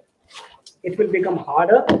mixture, it will become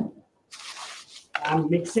harder. I'm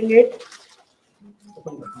mixing it.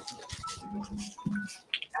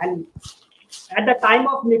 And at the time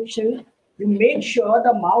of mixing, you make sure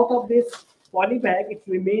the mouth of this poly bag, it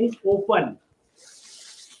remains open.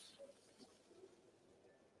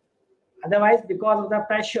 Otherwise, because of the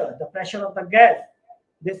pressure of the gas,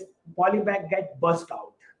 this poly bag gets burst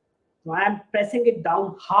out. So I am pressing it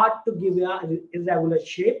down hard to give an irregular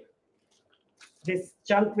shape. This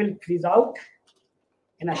chunk will freeze out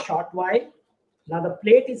in a short while. Now the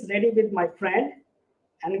plate is ready with my friend,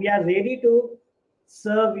 and we are ready to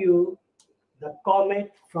serve you the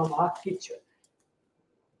comet from our kitchen.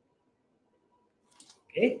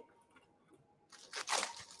 Okay,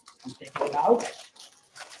 I'm taking it out.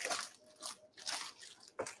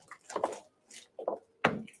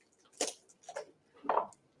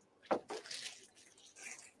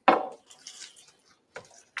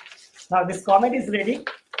 Now this comet is ready.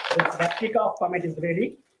 This replica of comet is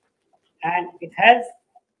ready, and it has,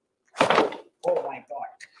 oh my god,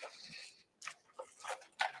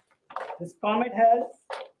 this comet has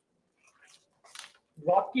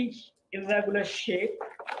rocky irregular shape.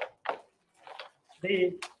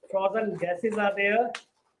 The frozen gases are there.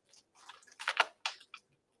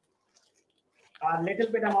 A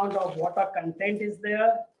little bit amount of water content is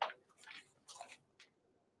there,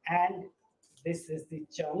 and this is the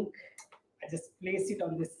chunk. I just place it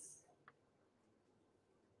on this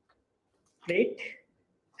plate,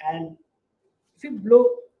 and if you blow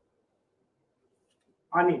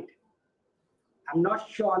on it, I'm not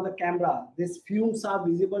sure on the camera these fumes are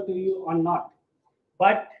visible to you or not,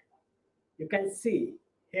 but you can see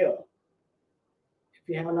here. If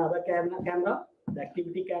you have another camera, the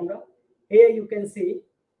activity camera, here you can see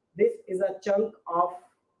this is a chunk of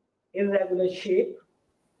irregular shape.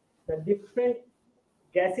 The different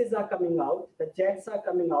gases are coming out, the jets are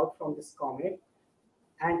coming out from this comet,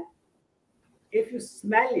 and if you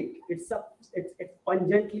smell it, it's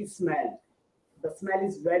pungently smelled. The smell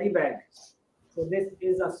is very bad. So this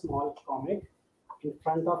is a small comet in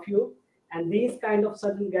front of you, And these kind of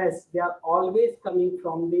sudden gusts, they are always coming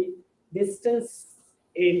from the distance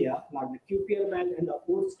area, like the Kuiper belt and the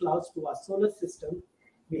Oort clouds to our solar system.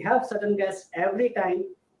 We have sudden gusts every time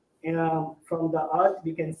from the Earth.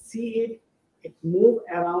 We can see it. It move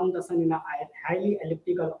around the sun in a highly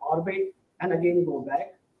elliptical orbit and again go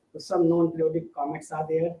back. So some known periodic comets are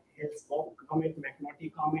there: Hales comet,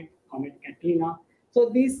 McNaughty comet, Comet Katrina. So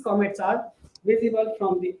these comets are visible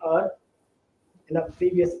from the Earth in the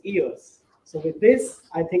previous years. So with this,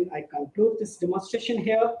 I think I conclude this demonstration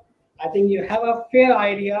here. I think you have a fair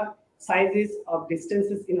idea sizes of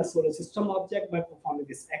distances in a solar system object by performing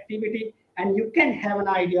this activity, and you can have an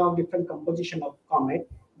idea of different composition of comet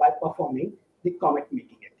by performing the comet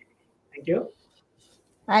making activity. Thank you.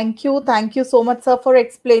 Thank you. Thank you so much, sir, for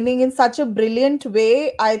explaining in such a brilliant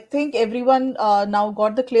way. I think everyone now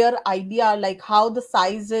got the clear idea, like how the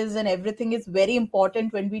sizes and everything is very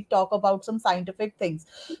important when we talk about some scientific things.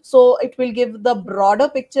 So it will give the broader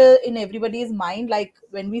picture in everybody's mind. Like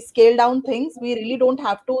when we scale down things, we really don't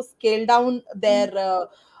have to scale down their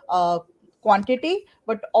quantity,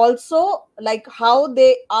 but also like how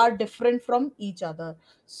they are different from each other.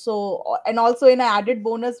 So and also in an added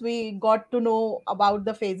bonus, we got to know about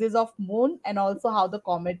the phases of moon and also how the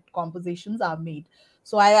comet compositions are made.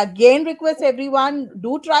 So I again request everyone,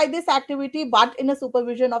 do try this activity, but in a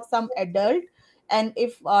supervision of some adult. And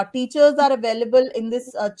if teachers are available in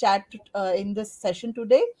this chat in this session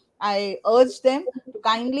today, I urge them to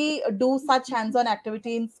kindly do such hands-on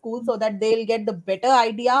activity in school so that they'll get the better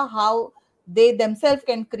idea how they themselves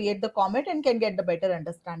can create the comet and can get the better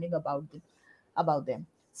understanding about them.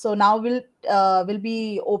 So now we'll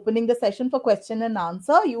be opening the session for question and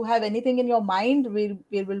answer. You have anything in your mind? We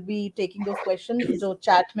will be taking those questions जो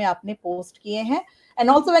chat में आपने post किए हैं. And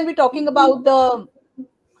also when we're talking about the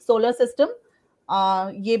solar system,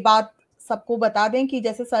 ये बात सबको बता दें कि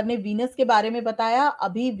जैसे सर ने वीनस के बारे में बताया,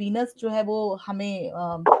 अभी वीनस जो है वो हमें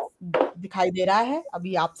दिखाई दे रहा है.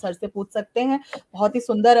 अभी आप सर से पूछ सकते हैं. बहुत ही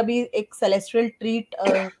सुंदर अभी एक सेलेस्ट्रियल ट्रीट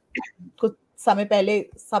कुछ समय पहले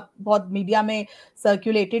सब बहुत मीडिया में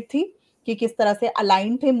सर्कुलेटेड थी कि किस तरह से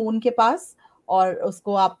अलाइन थे मून के पास, और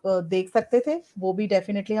उसको आप देख सकते थे. वो भी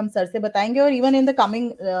डेफिनेटली हम सर से बताएंगे. और even in the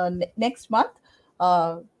coming next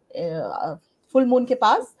month full moon के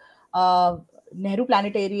पास Nehru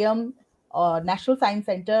planetarium, national science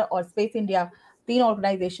centre और स्पेस इंडिया, 3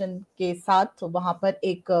 ऑर्गेनाइजेशन के साथ वहां पर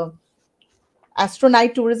एक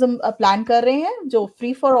एस्ट्रोनाइट टूरिज्म प्लान कर रहे हैं जो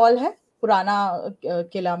फ्री फॉर ऑल है पुराना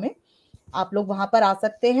किला में. आप लोग वहां पर आ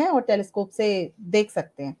सकते हैं और टेलीस्कोप से देख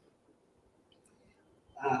सकते हैं.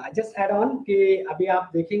 जस्ट एड ऑन कि अभी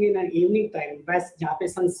आप देखेंगे ना इवनिंग टाइम वेस्ट जहाँ पे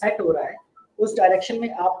सनसेट हो रहा है उस डायरेक्शन में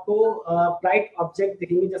आपको ब्राइट ऑब्जेक्ट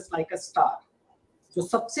दिखेंगे जस्ट लाइक अ स्टार. जो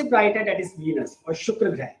सबसे ब्राइट है दैट इज वीनस और शुक्र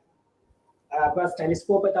ग्रह. आपके पास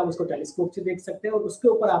टेलीस्कोप है तो आप उसको टेलीस्कोप से देख सकते हैं. और उसके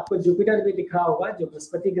ऊपर आपको जुपिटर भी दिख रहा होगा जो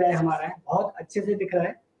बृहस्पति ग्रह हमारा है, बहुत अच्छे से दिख रहा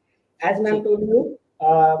है. As ma'am told you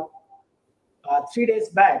 3 days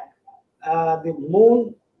back, the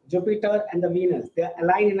moon, Jupiter and the Venus, they are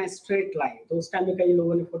aligned in a straight line. तो उस टाइम में कई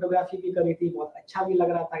लोगों ने फोटोग्राफी भी करी थी, बहुत अच्छा भी लग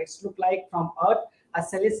रहा था. It's look like from Earth a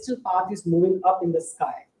celestial path is moving up in the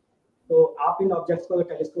sky. तो आप इन ऑब्जेक्ट्स को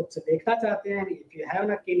टेलीस्कोप से देखना चाहते हैं, if you have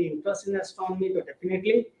a keen interest in astronomy, तो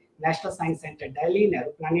definitely National Science Center Delhi,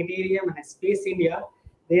 Nehru Planetarium and Space India,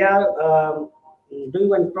 they are doing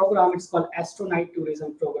one program. It's called Astronaut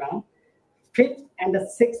Tourism Program. 5th and the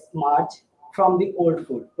 6th March from the old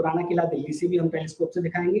fort. पुराना किला दिल्ली से भी हम telescope से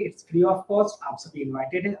दिखाएंगे. It's free of cost. आप सभी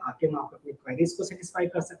invited हैं. आके वहां पर अपनी क्वेरीज को सेटिस्फाई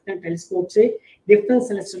कर सकते हैं. टेलीस्कोप से डिफरेंट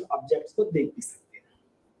सेलेस्टियल ऑब्जेक्ट्स को देख भी सकते हैं.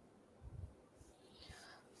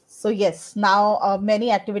 So yes, now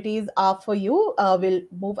many activities are for you. We'll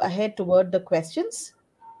move ahead toward the questions.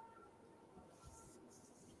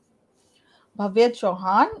 Bhavya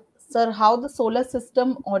Chauhan, sir, how the solar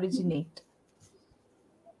system originate?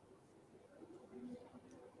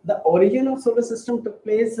 The origin of solar system took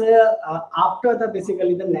place after the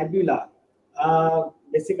basically the nebula.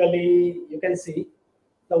 Basically, you can see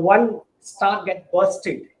the one star get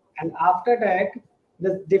bursted, and after that,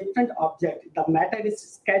 the different object, the matter is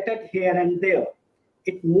scattered here and there.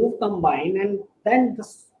 It moved, combined, and then the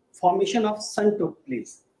formation of sun took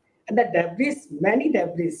place. And the debris, many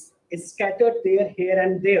debris, is scattered there, here,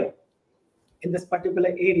 and there in this particular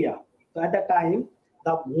area. So at that time,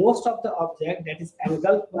 the most of the object that is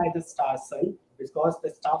engulfed by the star sun, because the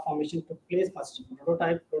star formation took place first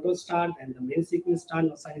prototype protostar and the main sequence star.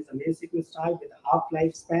 Now sun is the main sequence star with a half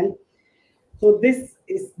lifespan. So this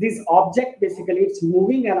object basically it's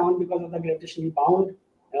moving around because of the gravitationally bound.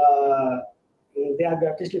 They are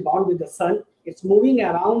gravitationally bound with the sun. It's moving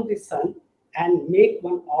around the sun and make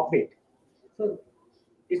one orbit. So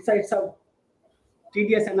it's a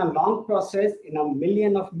tedious and a long process in a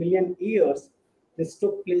million years. This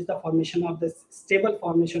took place. The formation of this stable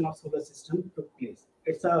formation of solar system took place.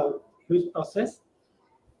 It's a huge process.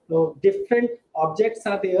 So different objects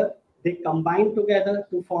are there. They combine together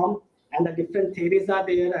to form, and the different theories are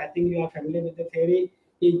there. I think you are familiar with the theory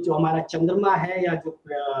कि जो हमारा चंद्रमा है या जो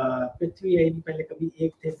पृथ्वी है, पहले कभी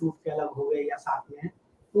एक थे, टूट के अलग हो गए या साथ में है,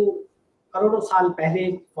 तो करोड़ों साल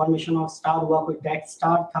पहले फॉर्मेशन ऑफ स्टार हुआ, कोई डेड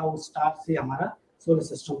स्टार था, उस स्टार से हमारा सोलर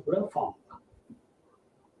सिस्टम पूरा फॉर्म हुआ.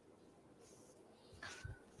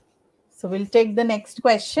 So we'll take the next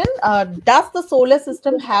question. Does the solar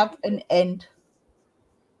system have an end?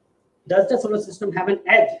 Does the solar system have an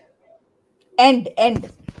edge? End.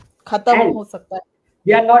 खत्म हो सकता है.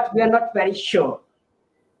 We are not very sure.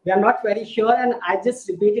 We are not very sure, and I just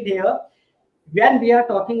repeated here. When we are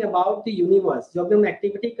talking about the universe, जो भी हम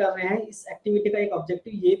activity कर रहे हैं, इस एक्टिविटी का एक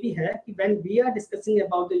ऑब्जेक्टिव ये भी है कि when we are discussing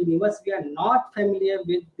about the universe, we are not familiar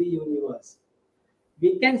with the universe.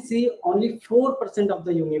 We can see only 4% of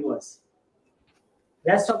the universe.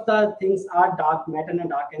 Rest of the things are dark matter and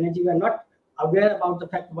dark energy. We are not aware about the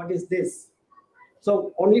fact what is this.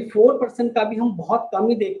 So only 4% का भी हम बहुत कम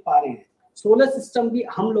ही देख पा रहे हैं. Solar system भी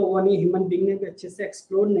हम लोगों ने, ह्यूमन बीइंग ने भी अच्छे से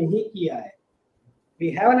एक्सप्लोर नहीं किया है. We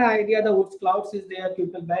have an idea the Oort clouds is there,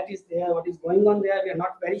 Kuiper belt is there, what is going on there, we are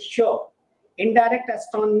not very sure. Indirect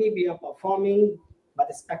astronomy we are performing by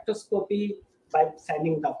the spectroscopy, by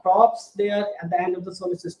sending the probes there at the end of the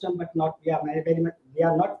solar system, but we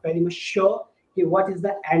are not very much sure what is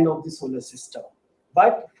the end of the solar system.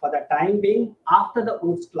 But for the time being, after the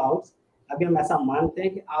Oort clouds, अभी हम ऐसा मानते हैं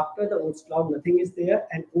कि after the Oort cloud nothing is there,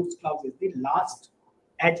 and Oort clouds is the last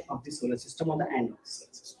edge of the solar system or the end of the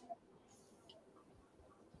solar system.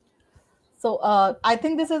 So I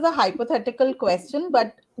think this is a hypothetical question,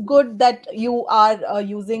 but good that you are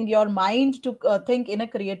using your mind to think in a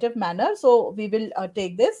creative manner. So we will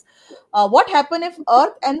take this. What happens if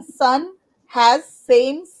Earth and Sun has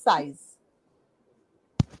same size?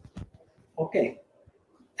 Okay,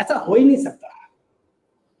 ऐसा हो ही नहीं सकता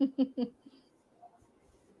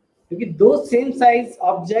क्योंकि दो same size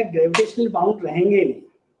object gravitational bound रहेंगे नहीं.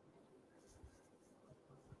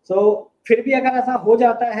 So फिर भी अगर ऐसा हो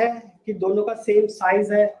जाता है कि दोनों का सेम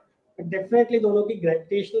साइज है, तो डेफिनेटली दोनों की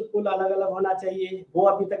ग्रेविटेशनल पुल अलग अलग होना चाहिए. वो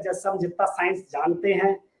अभी तक जैसे हम जितना साइंस जानते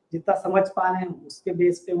हैं, जितना समझ पा रहे हैं, उसके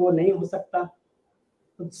बेस पे वो नहीं हो सकता.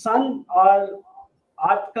 तो सन और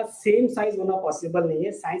अर्थ का सेम साइज होना पॉसिबल नहीं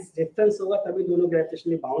है. साइंस डिफरेंस होगा तभी दोनों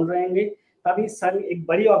ग्रेविटेशनली बाउंड रहेंगे. तभी सन एक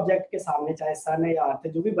बड़ी ऑब्जेक्ट के सामने, चाहे सन है या अर्थ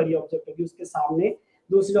है, जो भी बड़ी ऑब्जेक्ट होगी उसके सामने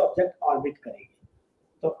दूसरे ऑब्जेक्ट ऑर्बिट करेगी.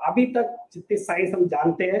 तो अभी तक जितनी साइंस हम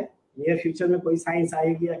जानते हैं, नियर फ्यूचर में कोई साइंस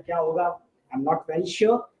आएगी या क्या होगा, I am not very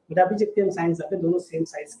sure. But अभी जितने हम साइंस जानते हैं, दोनों सेम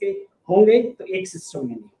साइज के होंगे, तो एक सिस्टम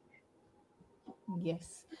में नहीं.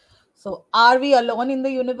 Yes. So are we alone in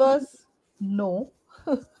the universe? No.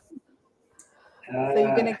 So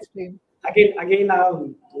you can explain. Again a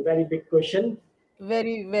very big question.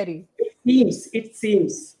 Very. It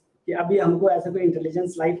seems कि अभी हमको ऐसा कोई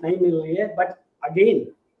इंटेलिजेंस लाइफ नहीं मिल रही है, बट अगेन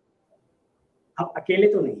हम अकेले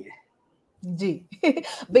तो नहीं है जी.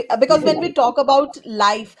 Because when we talk about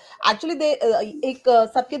life, actually they एक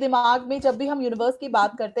सबके दिमाग में जब भी हम यूनिवर्स की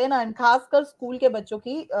बात करते हैं ना, एंड खासकर स्कूल के बच्चों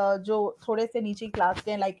की जो थोड़े से नीचे क्लास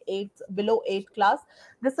के हैं, like 8 below 8 class,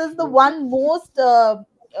 this is the one most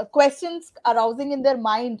questions arousing in their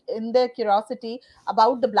mind, in their curiosity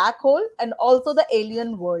about the black hole and also the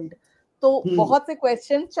alien world. तो बहुत से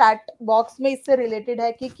क्वेश्चन चैट बॉक्स में इससे रिलेटेड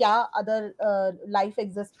है कि क्या अदर लाइफ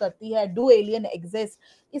एग्जिस्ट करती है, डू एलियन एग्जिस्ट,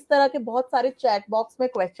 इस तरह के बहुत सारे चैट बॉक्स में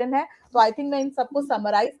क्वेश्चन है. तो आई थिंक मैं इन सबको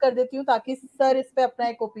समराइज कर देती हूँ ताकि सर इस पे अपना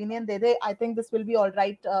एक opinion they they. I think this will be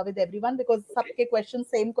alright with everyone, because सबके क्वेश्चन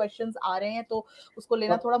सेम क्वेश्चंस आ रहे हैं, तो उसको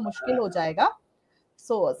लेना थोड़ा मुश्किल हो जाएगा.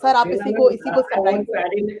 सो सर आप इसी को समराइज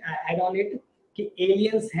करें कि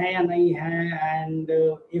aliens हैं या नहीं हैं, and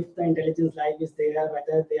if the intelligence life is there,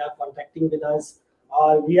 whether they are contacting with us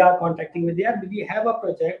or we are contacting with them. We have a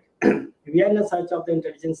project. We are in the search of the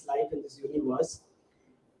intelligence life in this universe.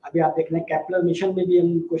 अभी आप देख रहे हैं Kepler mission में भी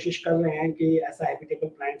हम कोशिश कर रहे हैं कि ऐसा हैबिटेबल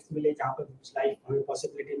प्लैनेट्स मिले जहाँ पर कुछ लाइफ हमें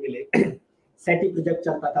पॉसिबिलिटी मिले. सेटी प्रोजेक्ट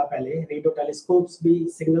चलता था पहले, रेडियो टेलीस्कोप्स भी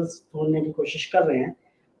सिग्नल्स ढूंढने की कोशिश कर रहे हैं.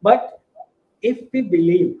 But if we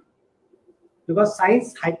believe, because science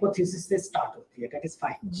hypothesis से start होती है, that is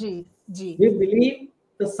fine. Ji. We believe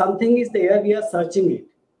that something is there, we are searching it,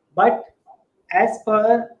 but as per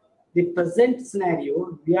the present scenario,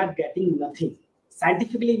 we are getting nothing.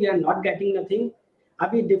 Scientifically, we are not getting nothing.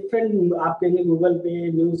 अभी different आप कहेंगे Google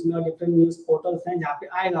पे news में और different news portals हैं जहाँ पे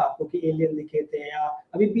आएगा आपको कि एलियन दिखे थे, या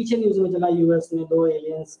अभी पीछे न्यूज में चला यूएस में 2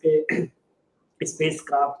 एलियंस के स्पेस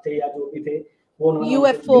क्राफ्ट थे या जो भी थे, वो उन्होंने उनको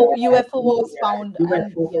UFO गिराया है, UFO was found, and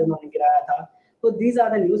UFO को yeah. उन्होंने गिराया था. So these are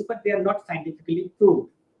the news, but they are not scientifically proved.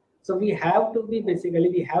 So we have to be basically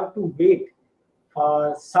we have to wait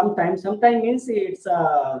for some time. Sometime means it's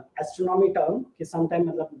a astronomy term कि sometime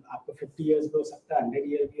मतलब आपको 50 years भी हो सकता है, 100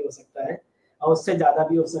 years भी हो सकता है, और उससे ज़्यादा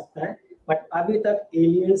भी हो सकता है. बट अभी तक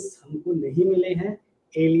एलियंस हमको नहीं मिले हैं.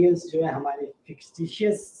 एलियंस जो है हमारे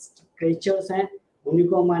फिक्टिशियस क्रिएचर्स हैं, उन्हीं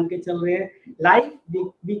को हम मान के चल रहे हैं. Life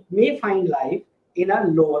we may find life in a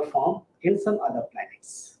lower form in some other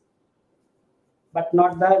planets, but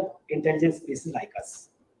not the intelligent species like us.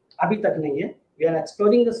 अभी तक नहीं है. We are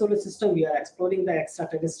exploring the solar system, we are exploring the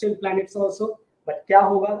extraterrestrial planets also, but क्या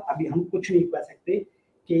होगा अभी हम कुछ नहीं कह सकते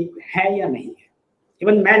कि है या नहीं है.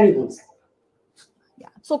 Even मैं नहीं बोल सकता. Yeah.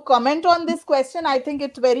 So comment on this question. I think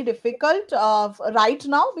it's very difficult right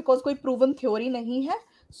now because कोई proven theory नहीं है.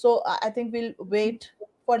 So I think we'll wait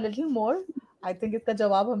for a little more. I think इसका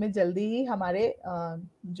जवाब हमें जल्दी ही हमारे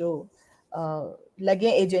जो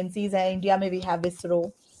लगे agencies हैं. इंडिया में we have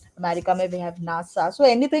ISRO, America में we have NASA. So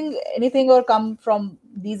anything or come from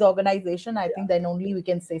these organizations, I think then only we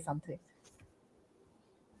can say something.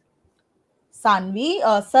 Sanvi,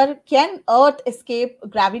 sir, can Earth escape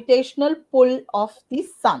gravitational pull of the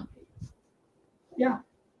sun? Yeah.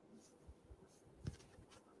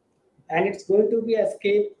 And it's going to be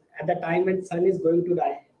escape at the time when sun is going to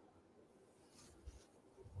die.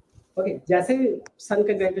 Okay, जैसे sun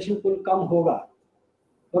का gravitation pull कम होगा,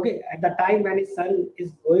 okay, at the time when sun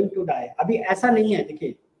is going to die. अभी ऐसा नहीं है,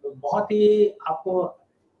 देखिए बहुत ही आपको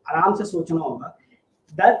आराम से सोचना होगा.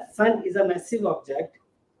 That sun is a massive object,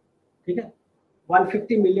 ठीक है,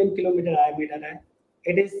 150 million kilometer diameter है.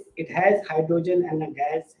 It has hydrogen and a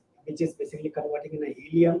gas which is basically converting in a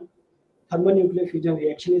helium. Thermonuclear fusion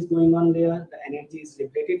reaction is going on there. The energy is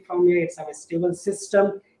liberated from here. It's a stable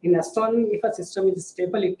system. In astronomy, if a system is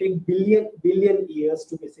stable, it takes billion years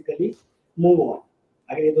to basically move on.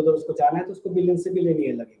 अगर ये दो उसको जाना है तो उसको billion से billion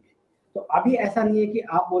year लगेंगे. तो अभी ऐसा नहीं है कि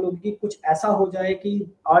आप बोलोगे कि कुछ ऐसा हो जाए कि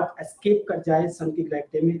अर्थ एस्केप कर जाए सन की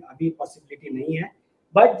ग्रेविटी में. अभी पॉसिबिलिटी नहीं है.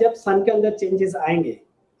 बट जब सन के अंदर चेंजेस आएंगे,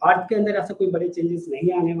 अर्थ के अंदर ऐसा कोई बड़े चेंजेस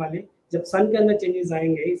नहीं आने वाले. जब सन के अंदर चेंजेस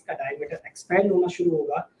आएंगे, इसका डायमीटर एक्सपैंड होना शुरू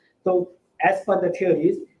होगा. तो as per the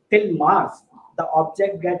theories, till Mars, the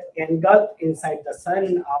object gets engulfed inside the sun,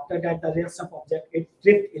 and after that, the rest of object it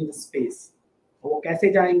drift in the space. वो कैसे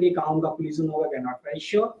जाएंगे, कहाँ उनका collision होगा, we are not very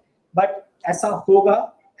sure. But ऐसा होगा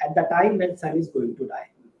at the time when sun is going to die.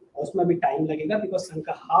 उसमें भी time लगेगा because sun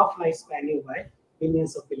का half life span ही हुआ है,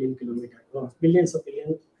 billions of billion kilometer, billions of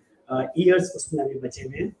billion years उसमें अभी बचे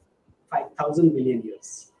हुए हैं, 5,000 million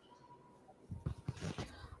years.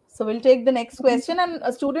 So we'll take the next question,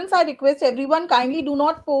 and students, I request everyone kindly do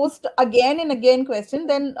not post again and again question.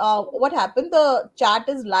 Then what happened? The chat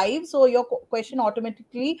is live, so your question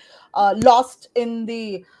automatically lost in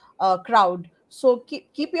the crowd. So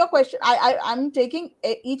keep your question. I'm taking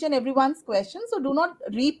each and everyone's question, so do not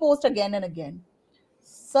repost again and again.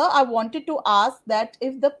 Sir, I wanted to ask that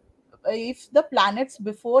if the planets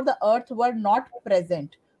before the Earth were not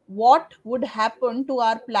present, what would happen to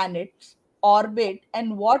our planet's orbit,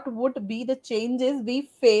 and what would be the changes we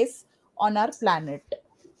face on our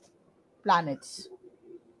planets?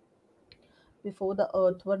 Before the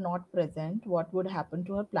Earth were not present, what would happen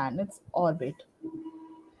to our planet's orbit?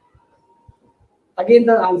 Again,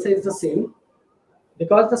 the answer is the same.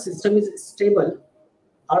 Because the system is stable,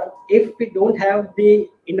 or if we don't have the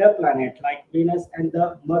inner planet like Venus and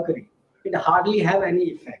the Mercury, it hardly have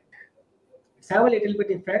any effect. It's have a little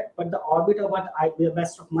bit effect, but the orbit of what the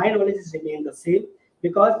best of my knowledge is remain the same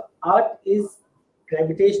because Earth is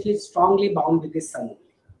gravitationally strongly bound with the sun only.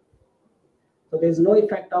 So there is no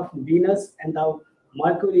effect of Venus and the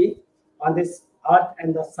Mercury on this Earth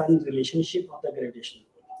and the sun relationship of the gravitation.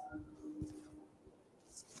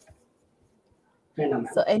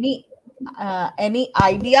 So any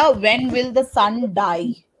idea when will the sun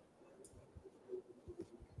die?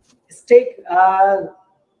 It's take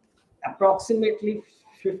approximately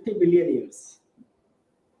 50 billion years.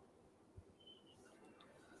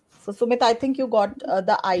 So Sumit, I think you got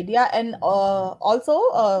the idea. And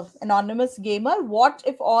also anonymous gamer, what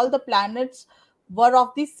if all the planets were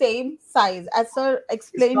of the same size? As sir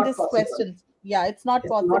explained this question. Yeah, it's not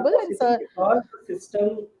possible. And sir, because the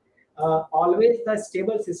system always the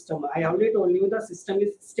stable system. I already told you the system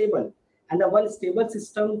is stable, and the one stable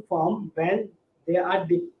system form when there are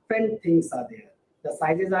different things are there. The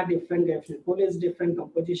sizes are different, gravitational pull is different,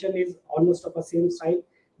 composition is almost of the same size.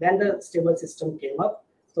 Then the stable system came up.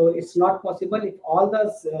 So it's not possible if all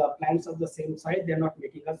the planets of the same size, they're not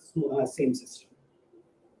making a same system.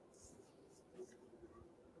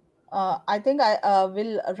 I think I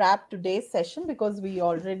will wrap today's session because we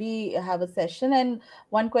already have a session. And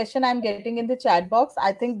one question I'm getting in the chat box,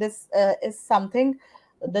 I think this is something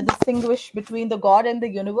the distinguish between the God and the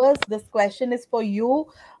universe. This question is for you.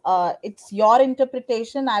 It's your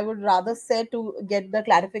interpretation. I would rather say to get the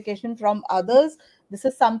clarification from others. This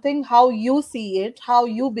is something how you see it, how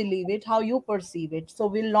you believe it, how you perceive it. So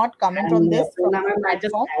we'll not comment on And this from Prerna this ma'am, I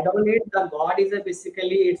just platform. add on it. The God is a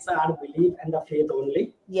basically it's our belief and the faith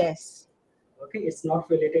only. Yes. Okay, it's not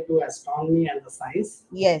related to astronomy and the science.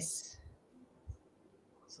 Yes.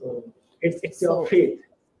 So it's your So faith.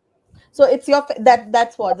 so it's your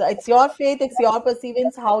that's what it's your faith, it's your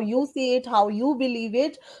perceivance, how you see it, how you believe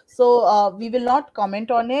it. So we will not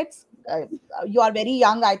comment on it. uh, you are very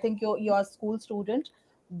young. I think you're a school student.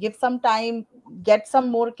 Give some time, get some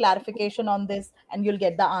more clarification on this, and you'll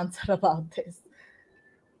get the answer about this.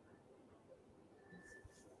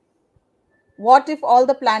 What if all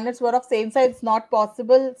the planets were of same size? It's not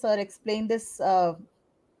possible, sir. Explain this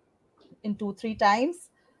in 2 3 times.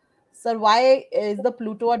 Sir, why is the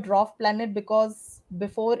Pluto a dwarf planet? Because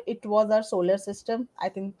before it was our solar system. I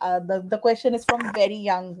think the question is from very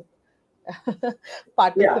young Yeah,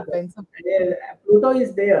 participants. Pluto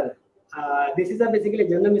is there. This is a basically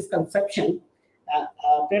general misconception.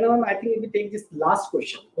 Prerna ma'am, I think we take this last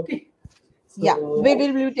question. Okay. Yeah, we So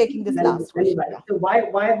will be taking this last question. Yeah. so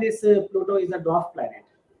why this Pluto is a dwarf planet?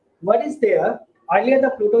 What is there? Earlier, the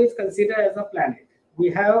Pluto is considered as a planet. We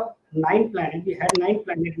have 9 planets. We had 9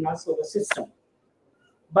 planets in our solar system,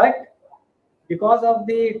 but because of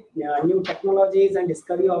the new technologies and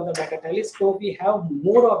discovery of the better telescope, we have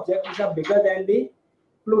more objects which are bigger than the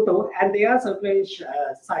Pluto, and they are certain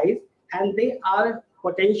size, and they are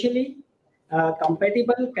potentially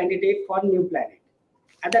compatible candidate for new planet.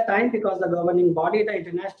 At the time, because the governing body, the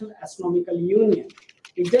International Astronomical Union,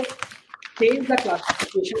 it just changed the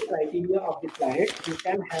classification criteria of the planet. You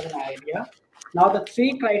can have an idea. Now the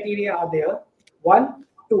 3 criteria are there. One,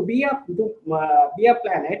 to be a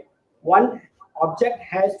planet, one object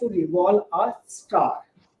has to revolve a star.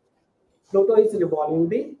 Pluto is revolving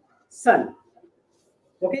the sun.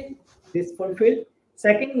 Okay, this fulfilled.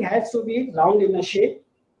 Second, it has to be round in a shape.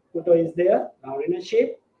 Pluto is there, round in a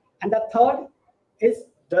shape. And the third is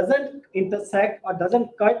doesn't intersect or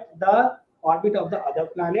doesn't cut the orbit of the other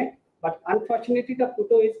planet. But unfortunately, the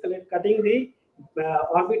Pluto is cutting the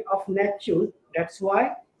orbit of Neptune. That's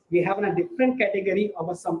why we have a different category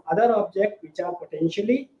of some other object which are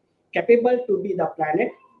potentially capable to be the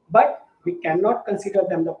planet, but we cannot consider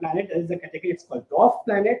them the planet. There is a category, it's called dwarf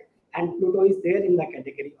planet, and Pluto is there in the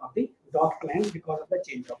category of the dwarf planet because of the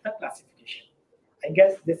change of the classification. I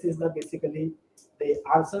guess this is the basically the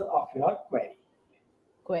answer of your query.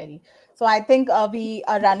 Query. So I think we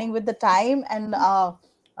are running with the time, and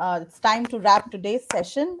it's time to wrap today's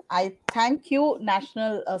session. I thank you,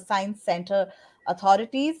 National Science Center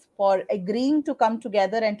authorities, for agreeing to come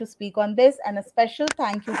together and to speak on this, and a special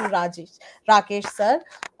thank you to Rakesh sir,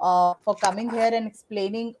 for coming here and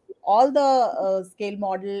explaining all the scale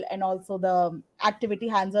model and also the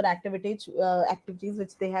hands-on activities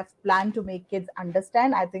which they have planned to make kids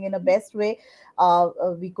understand. I think in a best way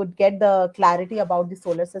we could get the clarity about the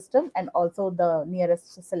solar system and also the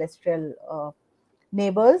nearest celestial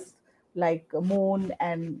neighbors like moon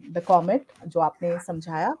and the comet जो आपने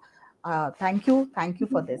समझाया. Thank you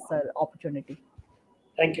for this opportunity.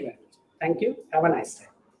 Thank you very much. Thank you. Have a nice day.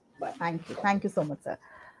 Bye. Thank you so much, sir.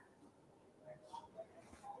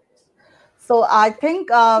 So I think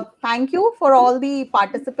thank you for all the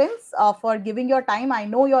participants for giving your time. I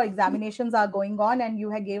know your examinations are going on, and you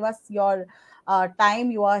have gave us your time.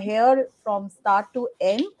 You are here from start to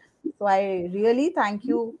end. So I really thank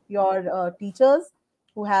you, your teachers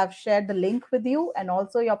who have shared the link with you, and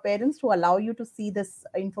also your parents to allow you to see this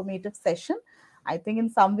informative session. I think in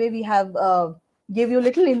some way we have give you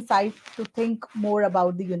little insight to think more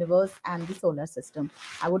about the universe and the solar system.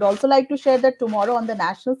 I would also like to share that tomorrow on the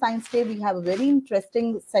National Science Day, we have a very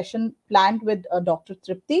interesting session planned with Dr.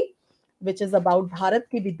 Tripti, which is about Bharat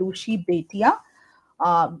ki Vidushi Betiya,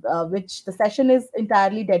 which the session is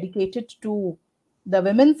entirely dedicated to the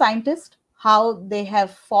women scientists, how they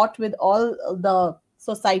have fought with all the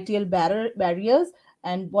societal barriers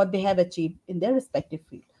and what they have achieved in their respective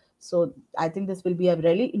field. So I think this will be a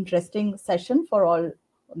really interesting session for all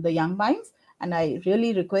the young minds. And I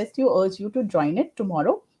really urge you to join it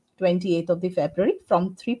tomorrow, 28th of the February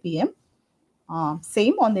from 3 p.m.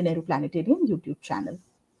 Same on the Nehru Planetarium YouTube channel.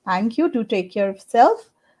 Thank you. To take care of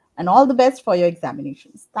yourself and all the best for your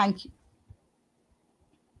examinations. Thank you.